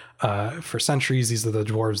for centuries. These are the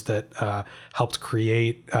dwarves that helped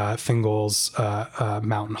create Thingol's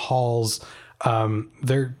mountain halls.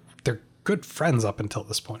 They're good friends up until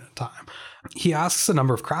this point in time. He asks a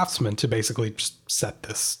number of craftsmen to basically just set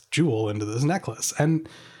this jewel into this necklace, and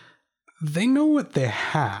they know what they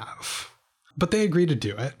have, but they agree to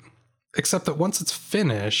do it, except that once it's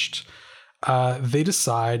finished, they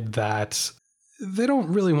decide that they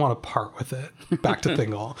don't really want to part with it back to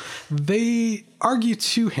Thingol. They argue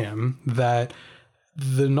to him that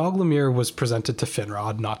the Noglamir was presented to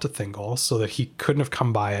Finrod, not to Thingol, so that he couldn't have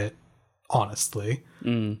come by it honestly,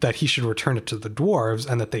 that he should return it to the dwarves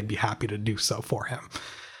and that they'd be happy to do so for him.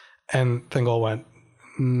 And Thingol went,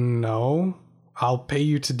 no, I'll pay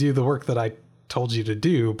you to do the work that I told you to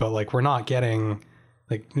do, but like, we're not getting,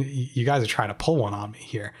 like, you guys are trying to pull one on me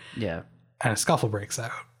here. Yeah. And a scuffle breaks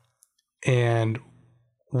out. And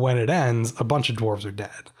when it ends, a bunch of dwarves are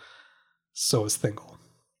dead. So is Thingol.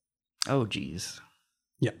 Oh, geez.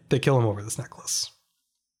 Yeah, they kill him over this necklace.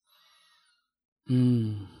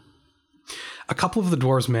 A couple of the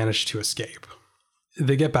dwarves manage to escape.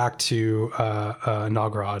 They get back to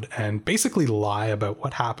Nogrod and basically lie about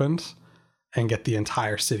what happened and get the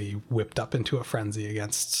entire city whipped up into a frenzy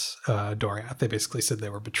against Doriath. They basically said they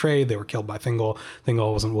were betrayed. They were killed by Thingol.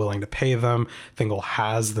 Thingol wasn't willing to pay them. Thingol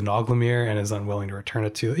has the Noglamir and is unwilling to return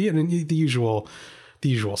it to the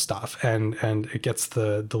usual stuff. And it gets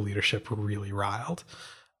the leadership really riled.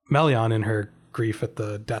 Melian, in her grief at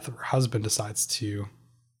the death of her husband, decides to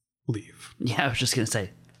leave. Yeah, I was just going to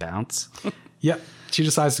say, bounce. Yep. She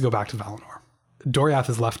decides to go back to Valinor. Doriath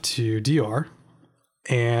is left to Dior,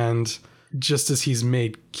 and just as he's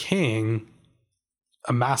made king,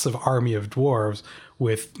 a massive army of dwarves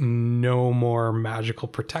with no more magical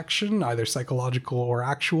protection, either psychological or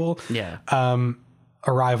actual,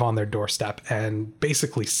 arrive on their doorstep and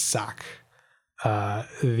basically sack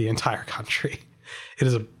the entire country. It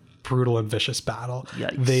is a brutal and vicious battle.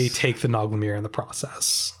 Yikes. They take the Noglamir in the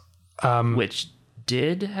process. Which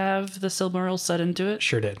did have the Silmaril set into it?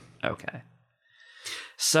 Sure did. Okay.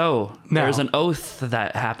 So Now, there's an oath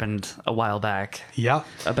that happened a while back. Yeah.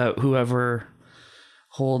 About whoever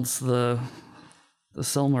holds the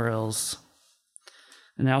Silmarils.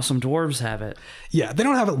 And now some dwarves have it. Yeah, they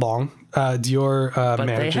don't have it long. Dior but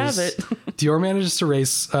manages. They have it. Dior manages to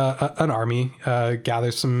raise an army,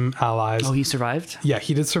 gather some allies. Oh, he survived? Yeah,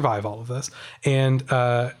 he did survive all of this. And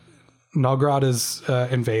Nogrod is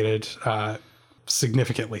invaded,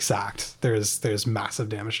 significantly sacked. There's massive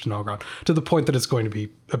damage to Nogrod to the point that it's going to be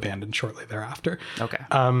abandoned shortly thereafter. Okay.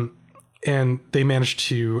 And they managed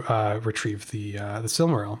to retrieve the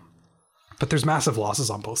Silmaril. But there's massive losses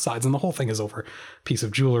on both sides, and the whole thing is over a piece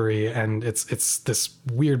of jewelry, and it's this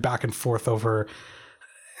weird back and forth over.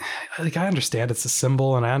 Like, I understand it's a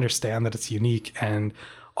symbol, and I understand that it's unique, and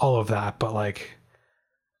all of that, but like,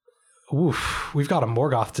 oof, we've got a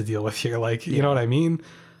Morgoth to deal with here. Like, you know what I mean?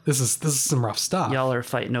 This is some rough stuff. Y'all are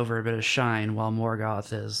fighting over a bit of shine, while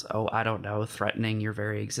Morgoth is, I don't know, threatening your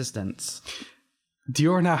very existence.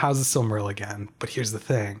 Dior now has the Silmaril again, but here's the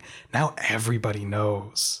thing: now everybody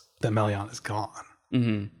knows that Melian is gone.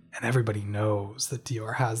 Mm-hmm. And everybody knows that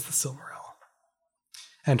Dior has the Silmaril.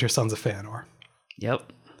 Enter Sons of Feanor.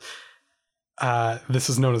 Yep. This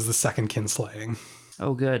is known as the Second Kinslaying.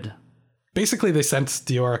 Oh, good. Basically, they sent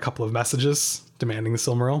Dior a couple of messages demanding the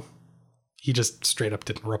Silmaril. He just straight up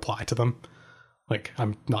didn't reply to them. Like,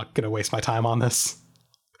 I'm not going to waste my time on this.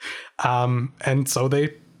 And so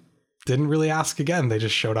they didn't really ask again. They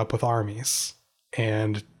just showed up with armies.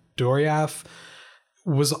 And Doriath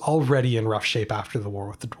was already in rough shape after the war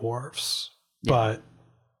with the dwarves. Yeah. But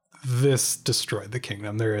this destroyed the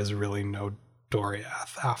kingdom. There is really no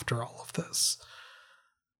Doriath after all of this.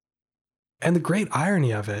 And the great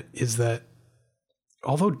irony of it is that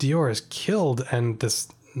although Dior is killed and this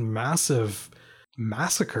massive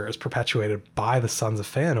massacre is perpetuated by the Sons of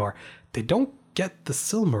Feanor, they don't get the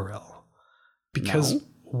Silmaril. Because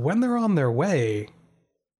when they're on their way,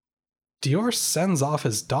 Dior sends off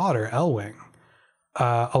his daughter, Elwing,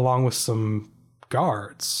 along with some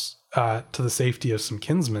guards to the safety of some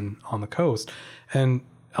kinsmen on the coast. And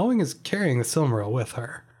Elwing is carrying the Silmaril with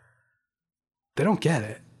her. They don't get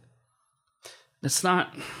it. It's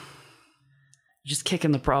not just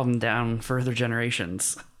kicking the problem down further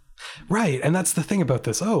generations. Right. And that's the thing about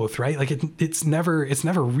this oath, right? Like it's never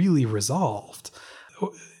really resolved.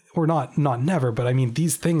 Or not never, but I mean,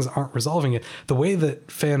 these things aren't resolving it. The way that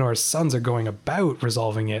Feanor's sons are going about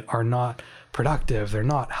resolving it are not productive. They're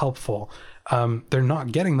not helpful. They're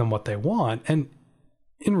not getting them what they want. And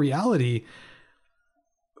in reality,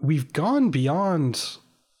 we've gone beyond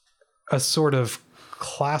a sort of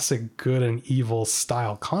classic good and evil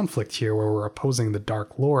style conflict here where we're opposing the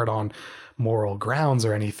Dark Lord on moral grounds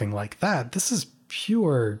or anything like that. This is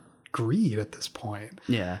pure greed at this point.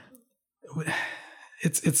 Yeah.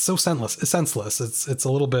 It's so senseless. It's a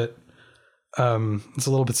little bit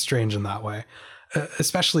strange in that way,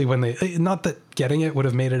 especially when they, not that getting it would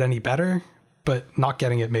have made it any better, but not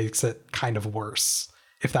getting it makes it kind of worse,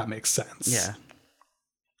 if that makes sense. Yeah.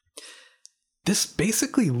 This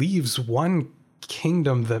basically leaves one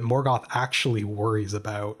kingdom that Morgoth actually worries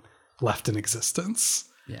about left in existence.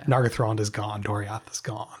 Yeah. Nargothrond is gone. Doriath is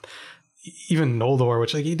gone. Even Noldor,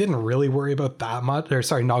 which like he didn't really worry about that much, or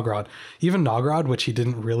sorry, Nogrod. Even Nogrod, which he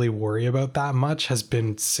didn't really worry about that much, has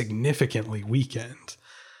been significantly weakened.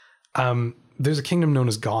 There's a kingdom known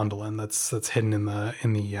as Gondolin that's hidden in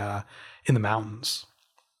the mountains,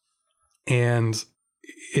 and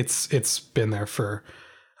it's been there for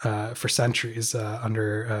centuries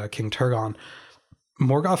under King Turgon.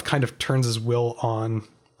 Morgoth kind of turns his will on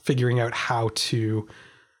figuring out how to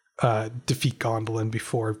defeat Gondolin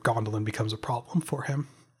before Gondolin becomes a problem for him.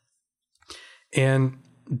 And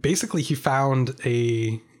basically he found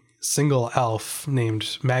a single elf named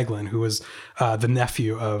Maglin, who was the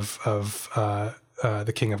nephew of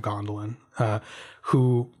the king of Gondolin,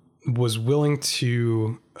 who was willing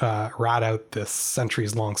to rat out this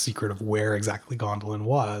centuries-long secret of where exactly Gondolin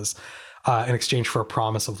was in exchange for a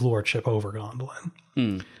promise of lordship over Gondolin.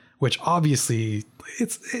 Which obviously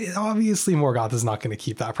Morgoth is not going to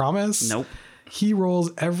keep that promise. Nope. He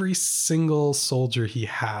rolls every single soldier he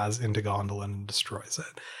has into Gondolin and destroys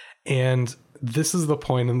it. And this is the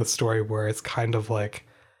point in the story where it's kind of like,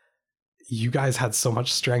 you guys had so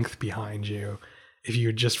much strength behind you. If you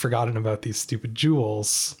had just forgotten about these stupid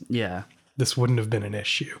jewels, yeah, this wouldn't have been an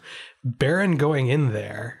issue. Beren going in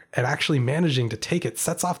there and actually managing to take it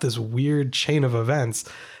sets off this weird chain of events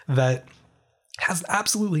that has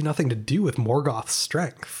absolutely nothing to do with Morgoth's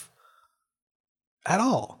strength at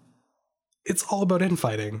all. It's all about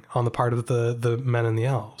infighting on the part of the men and the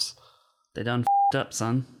elves. They done up,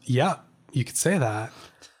 son. Yeah, you could say that.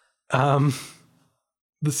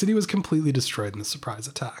 The city was completely destroyed in the surprise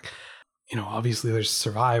attack. You know, obviously there's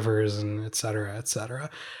survivors and et cetera, et cetera.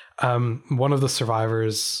 One of the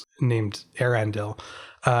survivors named Erendil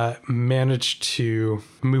managed to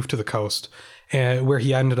move to the coast, where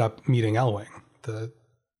he ended up meeting Elwing, the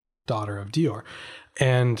daughter of Dior,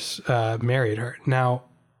 and married her. Now,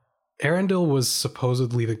 Erendil was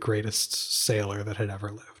supposedly the greatest sailor that had ever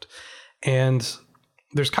lived. And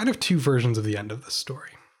there's kind of two versions of the end of this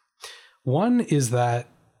story. One is that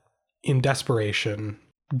in desperation,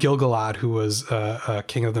 Gil-galad, who was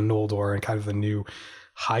king of the Noldor and kind of the new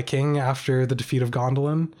High King after the defeat of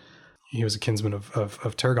Gondolin, he was a kinsman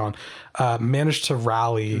of Turgon, managed to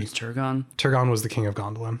rally... Who's Turgon? Turgon was the king of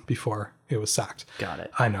Gondolin before it was sacked. Got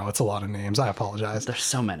it. I know, it's a lot of names. I apologize. There's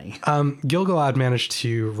so many. Gil-galad managed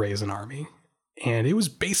to raise an army, and it was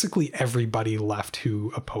basically everybody left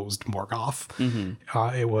who opposed Morgoth.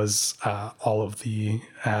 Mm-hmm. It was all of the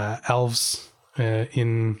elves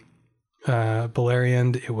in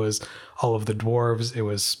Beleriand. It was all of the dwarves. It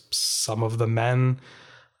was some of the men,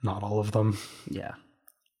 not all of them. Yeah.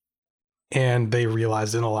 And they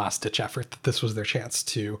realized in a last-ditch effort that this was their chance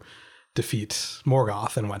to defeat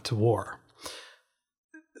Morgoth and went to war.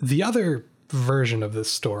 The other version of this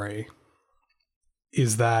story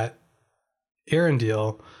is that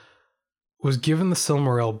Arendelle was given the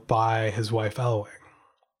Silmaril by his wife Elwing,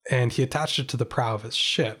 and he attached it to the prow of his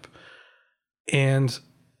ship and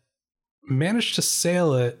managed to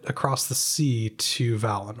sail it across the sea to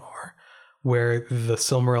Valinor, where the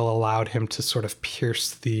Silmaril allowed him to sort of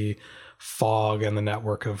pierce the fog and the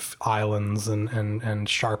network of islands and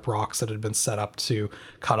sharp rocks that had been set up to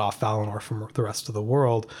cut off Valinor from the rest of the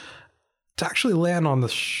world, to actually land on the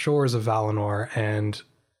shores of Valinor and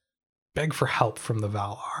beg for help from the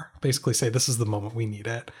Valar. Basically say, this is the moment, we need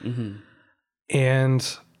it. Mm-hmm.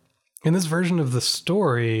 And in this version of the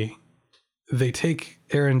story, they take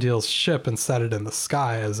Arendelle's ship and set it in the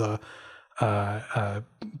sky as a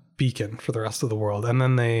beacon for the rest of the world. And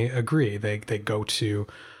then they agree. They go to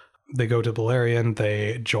Beleriand,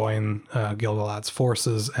 they join Gil-galad's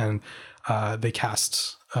forces, and they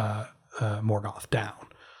cast Morgoth down.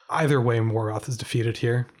 Either way, Morgoth is defeated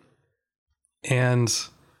here. And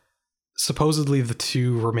supposedly the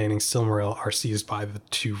two remaining Silmaril are seized by the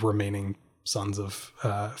two remaining sons of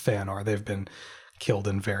Feanor. They've been killed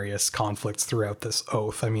in various conflicts throughout this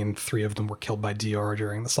oath. I mean, 3 of them were killed by Dior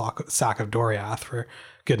during the sack of Doriath, for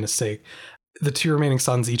goodness sake. The two remaining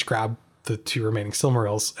sons each grab the two remaining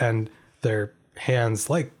Silmarils, and their hands,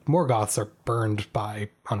 like Morgoth's, are burned by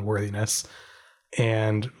unworthiness.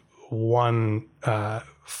 And one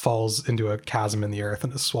falls into a chasm in the earth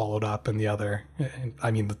and is swallowed up, and the other,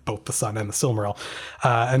 I mean both the son and the Silmaril,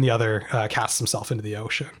 and the other casts himself into the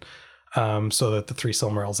ocean, so that the 3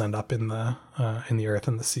 Silmarils end up in the earth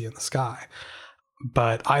and the sea and the sky.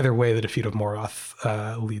 But either way, the defeat of Morgoth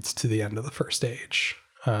leads to the end of the First Age.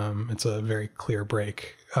 It's a very clear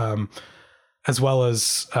break, as well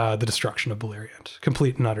as the destruction of Beleriand.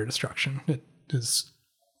 Complete and utter destruction. It is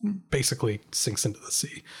basically sinks into the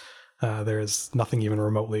sea. There is nothing even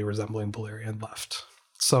remotely resembling Beleriand left.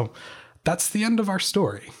 So that's the end of our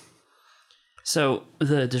story. So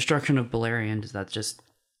the destruction of Beleriand, is that just...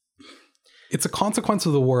 It's a consequence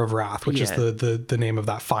of the War of Wrath, which is the name of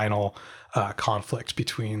that final conflict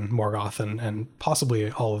between Morgoth and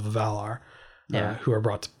possibly all of the Valar, who are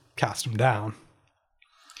brought to cast him down.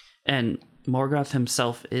 And Morgoth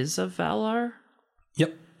himself is a Valar?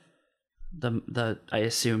 Yep. The I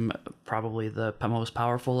assume probably the most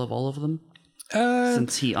powerful of all of them,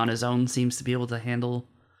 since he on his own seems to be able to handle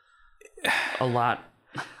a lot.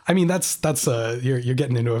 I mean, that's you're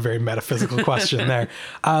getting into a very metaphysical question there.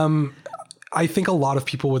 I think a lot of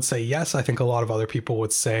people would say yes. I think a lot of other people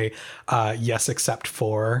would say yes, except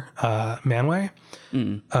for Manwë,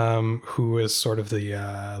 who is sort of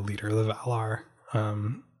the leader of the Valar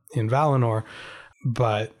in Valinor.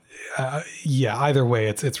 But either way,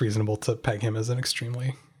 it's reasonable to peg him as an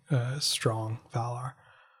extremely strong Valar.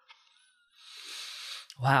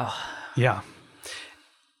 Wow. Yeah.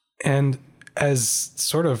 And as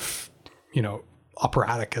sort of,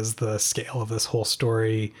 operatic as the scale of this whole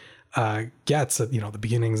story gets, at the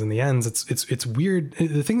beginnings and the ends, it's weird.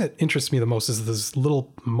 The thing that interests me the most is those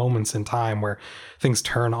little moments in time where things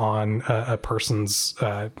turn on a person's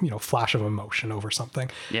flash of emotion over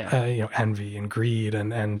something. Envy and greed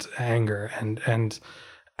and anger and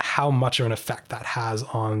how much of an effect that has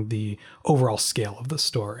on the overall scale of the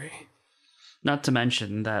story. Not to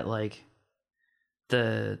mention that, like,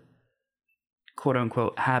 the quote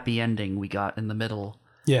unquote happy ending we got in the middle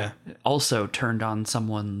also turned on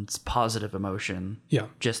someone's positive emotion.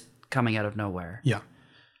 Just coming out of nowhere.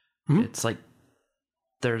 Mm-hmm. It's like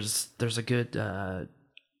there's a good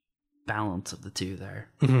balance of the two there.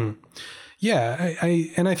 Mm-hmm.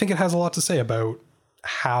 I think it has a lot to say about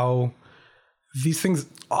how these things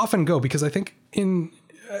often go, because I think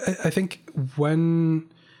when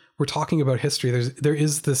we're talking about history, there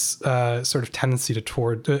is this sort of tendency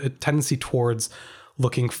towards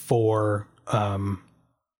looking for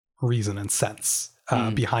reason and sense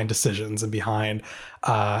behind decisions and behind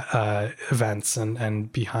events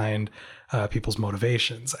and behind people's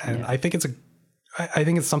motivations. And I think it's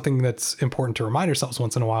something that's important to remind ourselves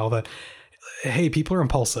once in a while that, hey, people are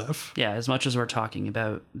impulsive. Yeah, as much as we're talking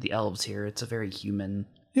about the elves here, it's a very human.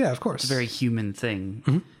 Yeah, of course. It's a very human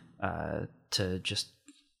thing to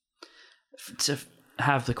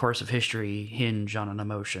have the course of history hinge on an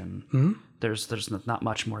emotion. Mm-hmm. There's not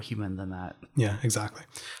much more human than that. Yeah, exactly.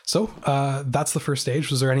 So that's the First Age.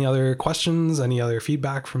 Was there any other questions, any other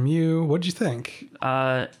feedback from you? What did you think?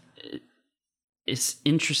 It's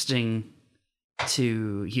interesting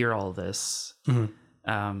to hear all this.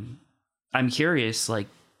 Mm-hmm. I'm curious, like,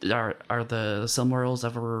 are the Silmarils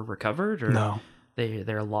ever recovered, or no?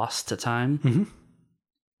 They're lost to time? Mm-hmm.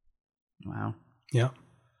 Wow. Yeah.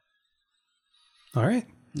 All right.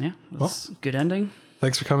 Yeah. Well, good ending.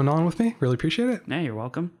 Thanks for coming on with me. Really appreciate it. Yeah, you're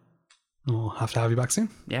welcome. We'll have to have you back soon.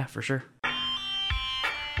 Yeah, for sure.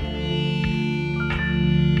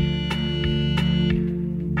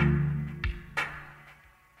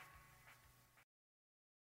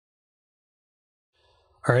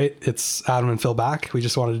 All right, it's Adam and Phil back. We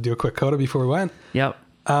just wanted to do a quick coda before we went. Yep.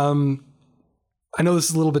 I know this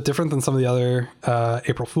is a little bit different than some of the other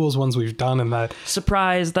April Fool's ones we've done in that...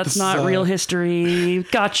 Surprise, that's not real history.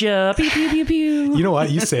 Gotcha. Pew, pew, pew, pew. You know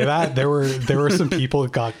what? You say that. There were some people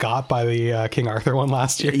that got by the King Arthur one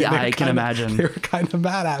last year. Yeah, I can imagine. They were kind of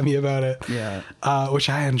mad at me about it. Yeah. Which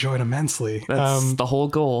I enjoyed immensely. That's the whole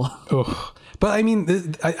goal. But I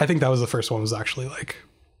mean, I think that was the first one was actually like...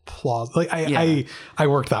 plausible. Like I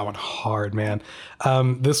worked that one hard, man.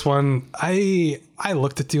 This one I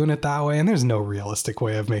looked at doing it that way, and there's no realistic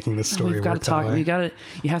way of making this story We've got to work talk. that way.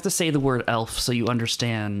 You have to say the word elf so you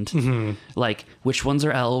understand, like which ones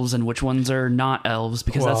are elves and which ones are not elves,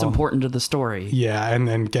 because that's important to the story. Yeah, and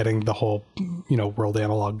then getting the whole world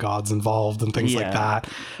analog gods involved and things like that.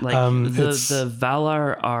 Like the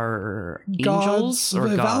Valar are angels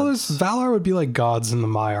or gods. Valar would be like gods, and the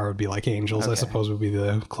Maiar would be like angels. I suppose would be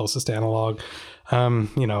the closest analog.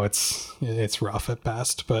 It's rough at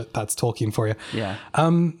best, but that's Tolkien for you. Yeah.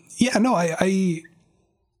 I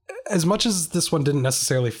as much as this one didn't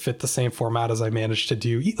necessarily fit the same format as I managed to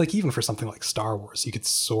do, like even for something like Star Wars, you could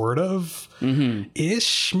sort of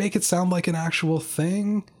ish make it sound like an actual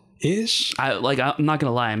thing. Ish. I'm not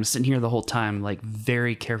gonna lie, I'm sitting here the whole time like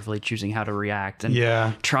very carefully choosing how to react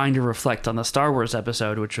and trying to reflect on the Star Wars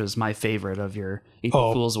episode, which was my favorite of your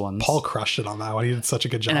April Fool's ones. Paul crushed it on that one. He did such a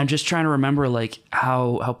good job. And I'm just trying to remember like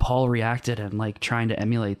how Paul reacted and like trying to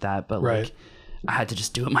emulate that, but like I had to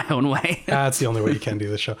just do it my own way. That's the only way you can do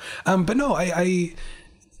this show. But no, I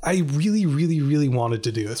really, really, really wanted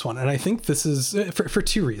to do this one. And I think this is for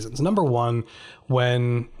two reasons. Number one,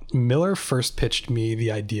 when Miller first pitched me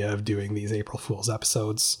the idea of doing these April Fool's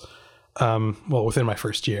episodes, within my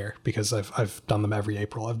first year, because I've done them every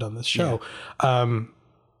April, I've done this show.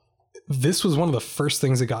 This was one of the first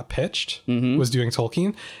things that got pitched was doing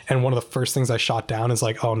Tolkien. And one of the first things I shot down is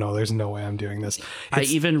like, oh no, there's no way I'm doing this. I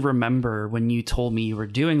even remember when you told me you were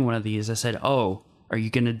doing one of these, I said, oh, are you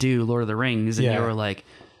going to do Lord of the Rings? And you were like,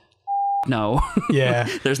 no. Yeah.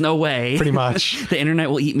 There's no way. Pretty much. The internet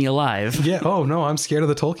will eat me alive. Yeah. Oh no, I'm scared of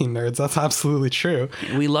the Tolkien nerds. That's absolutely true.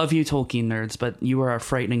 We love you Tolkien nerds, but you are a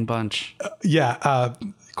frightening bunch.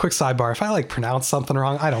 Quick sidebar. If I like pronounce something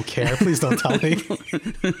wrong, I don't care. Please don't tell me.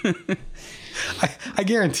 I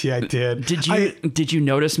guarantee I did. Did you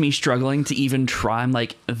notice me struggling to even try? I'm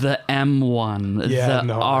like the M1,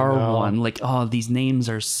 R1. Like, oh, these names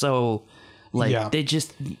are so like they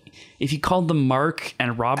just. If you called them Mark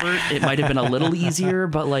and Robert, it might have been a little easier,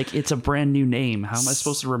 but like it's a brand new name. How am I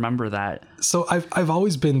supposed to remember that? So I've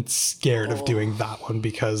always been scared of doing that one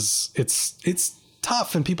because it's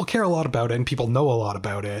tough and people care a lot about it and people know a lot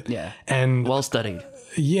about it. Yeah. And well studied.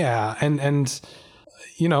 Yeah. And I've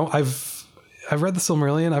read the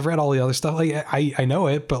Silmarillion. I've read all the other stuff. Like I know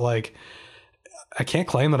it, but like I can't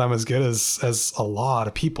claim that I'm as good as a lot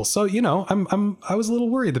of people. So, I was a little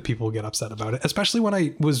worried that people would get upset about it, especially when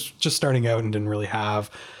I was just starting out and didn't really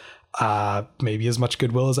have maybe as much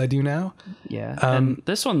goodwill as I do now. Yeah. And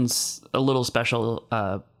this one's a little special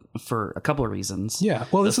for a couple of reasons. Yeah.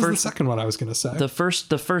 Well, this is the second one I was going to say. The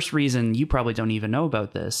first reason you probably don't even know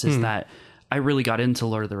about this is that I really got into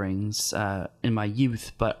Lord of the Rings in my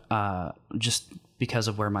youth, but just because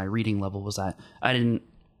of where my reading level was at,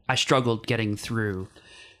 I struggled getting through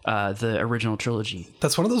the original trilogy.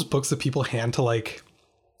 That's one of those books that people hand to like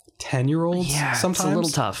 10-year-olds sometimes. It's a little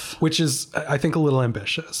tough. Which is, I think, a little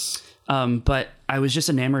ambitious. But I was just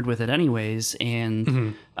enamored with it anyways,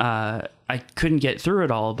 and I couldn't get through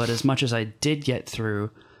it all, but as much as I did get through,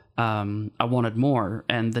 I wanted more.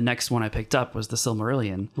 And the next one I picked up was the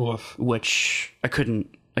Silmarillion, which I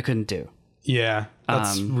couldn't do. Yeah,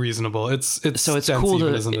 that's reasonable. It's cool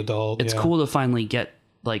even as an adult. It's cool to finally get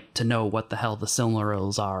to know what the hell the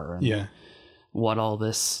Silmarils are and what all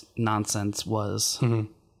this nonsense was.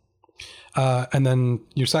 And then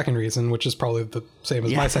your second reason, which is probably the same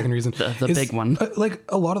as my second reason, the big one. Like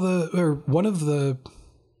a lot of one of the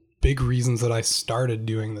big reasons that I started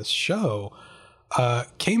doing this show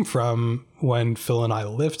came from when Phil and I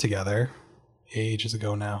lived together ages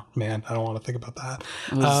ago now. Man, I don't want to think about that.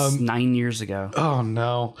 It was 9 years ago. Oh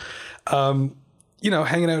no.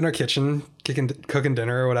 Hanging out in our kitchen, cooking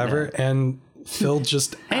dinner or whatever, and Phil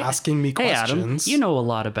just asking me questions. Hey Adam, you know a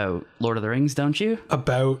lot about Lord of the Rings, don't you?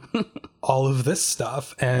 About all of this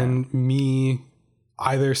stuff, and me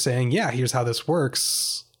either saying, yeah, here's how this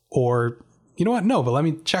works, or you know what? No, but let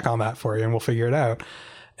me check on that for you and we'll figure it out.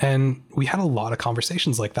 And we had a lot of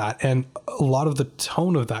conversations like that. And a lot of the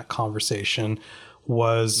tone of that conversation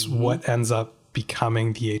was what ends up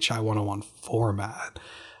becoming the HI 101 format.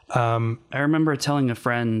 I remember telling a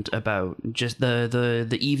friend about just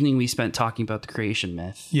the evening we spent talking about the creation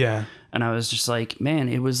myth. Yeah. And I was just like, man,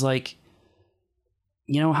 it was like,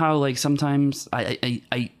 you know how like sometimes I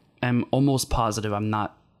am almost positive I'm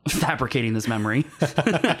not fabricating this memory.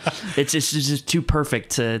 It's just too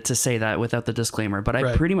perfect to say that without the disclaimer. But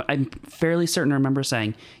I'm fairly certain I remember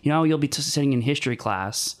saying, you know, you'll be sitting in history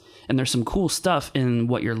class and there's some cool stuff in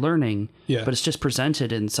what you're learning, but it's just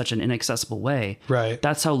presented in such an inaccessible way. Right.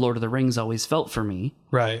 That's how Lord of the Rings always felt for me.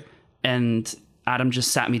 Right. And Adam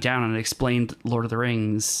just sat me down and explained Lord of the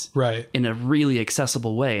Rings in a really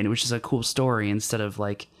accessible way. And it was just a cool story instead of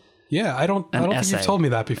like, I don't think you've told me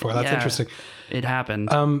that before. That's interesting. It happened.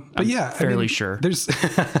 But I'm fairly sure. There's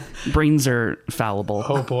brains are fallible.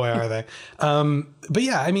 Oh boy, are they? But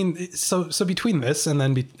yeah, I mean, so between this and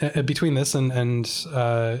then between this and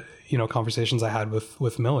you know, conversations I had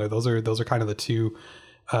with Miller, those are kind of the two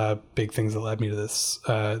big things that led me to this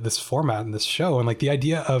this format and this show. And like the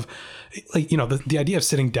idea of like, you know, the idea of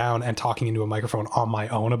sitting down and talking into a microphone on my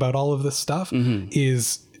own about all of this stuff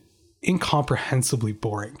is incomprehensibly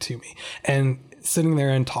boring to me. And sitting there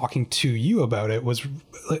and talking to you about it was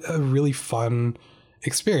a really fun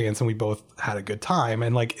experience, and we both had a good time.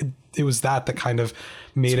 And like it was that kind of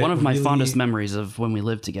made it one of my fondest memories of when we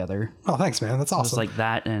lived together. Oh, thanks, man. That's awesome. It was like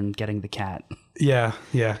that and getting the cat. Yeah,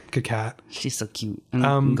 good cat. She's so cute. And we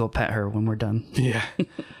can go pet her when we're done. Yeah.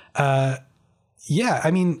 Yeah, I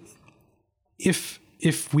mean, if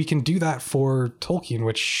we can do that for Tolkien,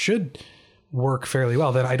 which should work fairly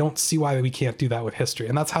well, then I don't see why we can't do that with history.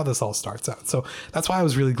 And that's how this all starts out. So that's why I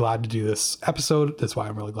was really glad to do this episode. That's why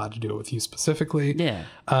I'm really glad to do it with you specifically. Yeah.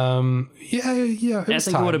 Yeah. I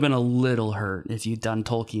think it would have been a little hurt if you'd done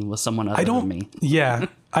Tolkien with someone other than me. Yeah.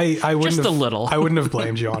 I wouldn't just have, a little. I wouldn't have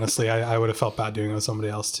blamed you, honestly. I would have felt bad doing it with somebody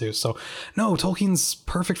else too. So no, Tolkien's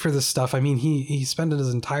perfect for this stuff. I mean, he spent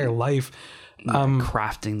his entire life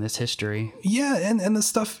crafting this history. Yeah, and the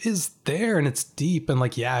stuff is there and it's deep, and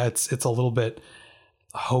like, yeah, it's a little bit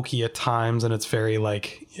hokey at times, and it's very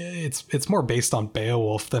like it's more based on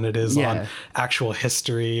Beowulf than it is on actual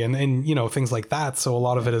history and you know, things like that. So a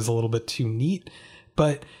lot of it is a little bit too neat.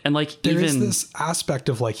 But and like there is this aspect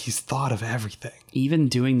of like he's thought of everything. Even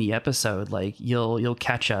doing the episode, like you'll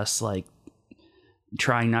catch us like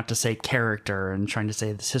trying not to say character and trying to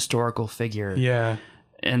say this historical figure. Yeah.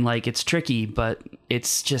 And like it's tricky, but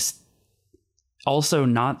it's just also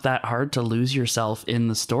not that hard to lose yourself in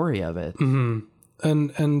the story of it. Mm-hmm.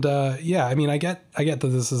 And yeah, I mean, I get that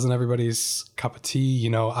this isn't everybody's cup of tea.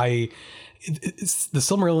 You know, The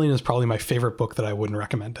Silmarillion is probably my favorite book that I wouldn't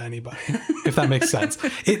recommend to anybody, if that makes sense.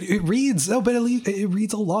 It reads, but it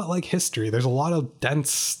reads a lot like history. There's a lot of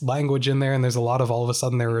dense language in there, and there's a lot of all of a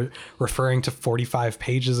sudden they're referring to 45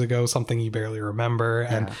 pages ago, something you barely remember,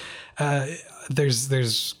 and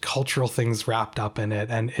there's cultural things wrapped up in it,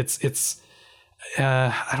 and it's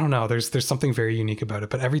I don't know. There's something very unique about it.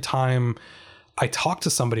 But every time I talk to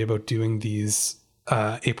somebody about doing these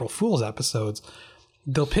April Fool's episodes,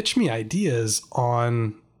 they'll pitch me ideas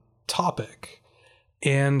on topic.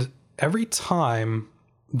 And every time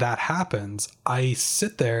that happens, I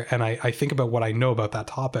sit there and I think about what I know about that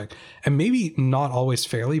topic. And maybe not always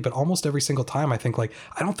fairly, but almost every single time I think like,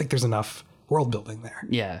 I don't think there's enough world building there.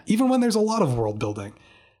 Yeah. Even when there's a lot of world building,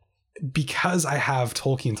 because I have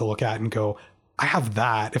Tolkien to look at and go, I have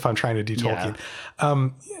that if I'm trying to do Tolkien. Yeah.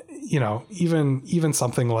 You know, even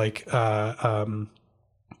something like King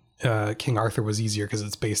Arthur was easier because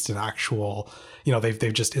it's based in actual, you know,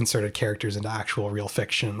 they've just inserted characters into actual real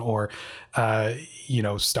fiction, or you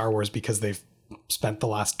know, Star Wars because they've spent the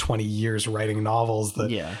last 20 years writing novels that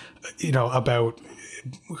you know, about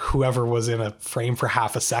whoever was in a frame for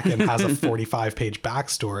half a second has a 45 page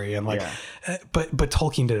backstory, and like but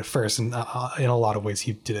Tolkien did it first, and in a lot of ways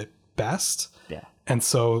he did it best. And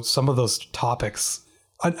so some of those topics,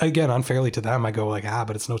 again, unfairly to them, I go like,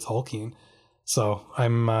 but it's no Tolkien. So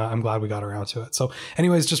I'm glad we got around to it. So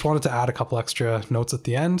anyways, just wanted to add a couple extra notes at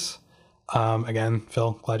the end. Again,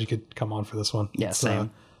 Phil, glad you could come on for this one. Yeah,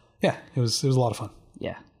 same. Yeah, it was a lot of fun.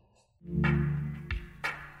 Yeah.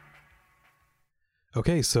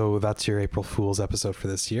 Okay, so that's your April Fool's episode for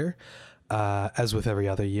this year. As with every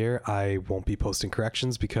other year, I won't be posting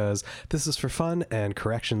corrections because this is for fun and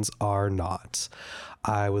corrections are not.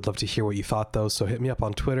 I would love to hear what you thought though, so hit me up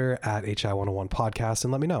on Twitter at HI101 Podcast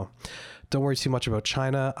and let me know. don't worry too much about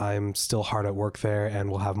China. I'm still hard at work there, and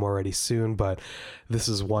we'll have more ready soon, but this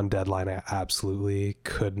is one deadline I absolutely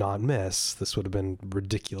could not miss. This would have been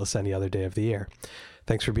ridiculous any other day of the year.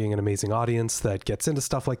 Thanks for being an amazing audience that gets into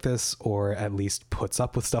stuff like this, or at least puts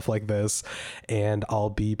up with stuff like this, and I'll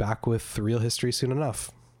be back with Real History soon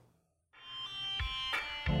enough.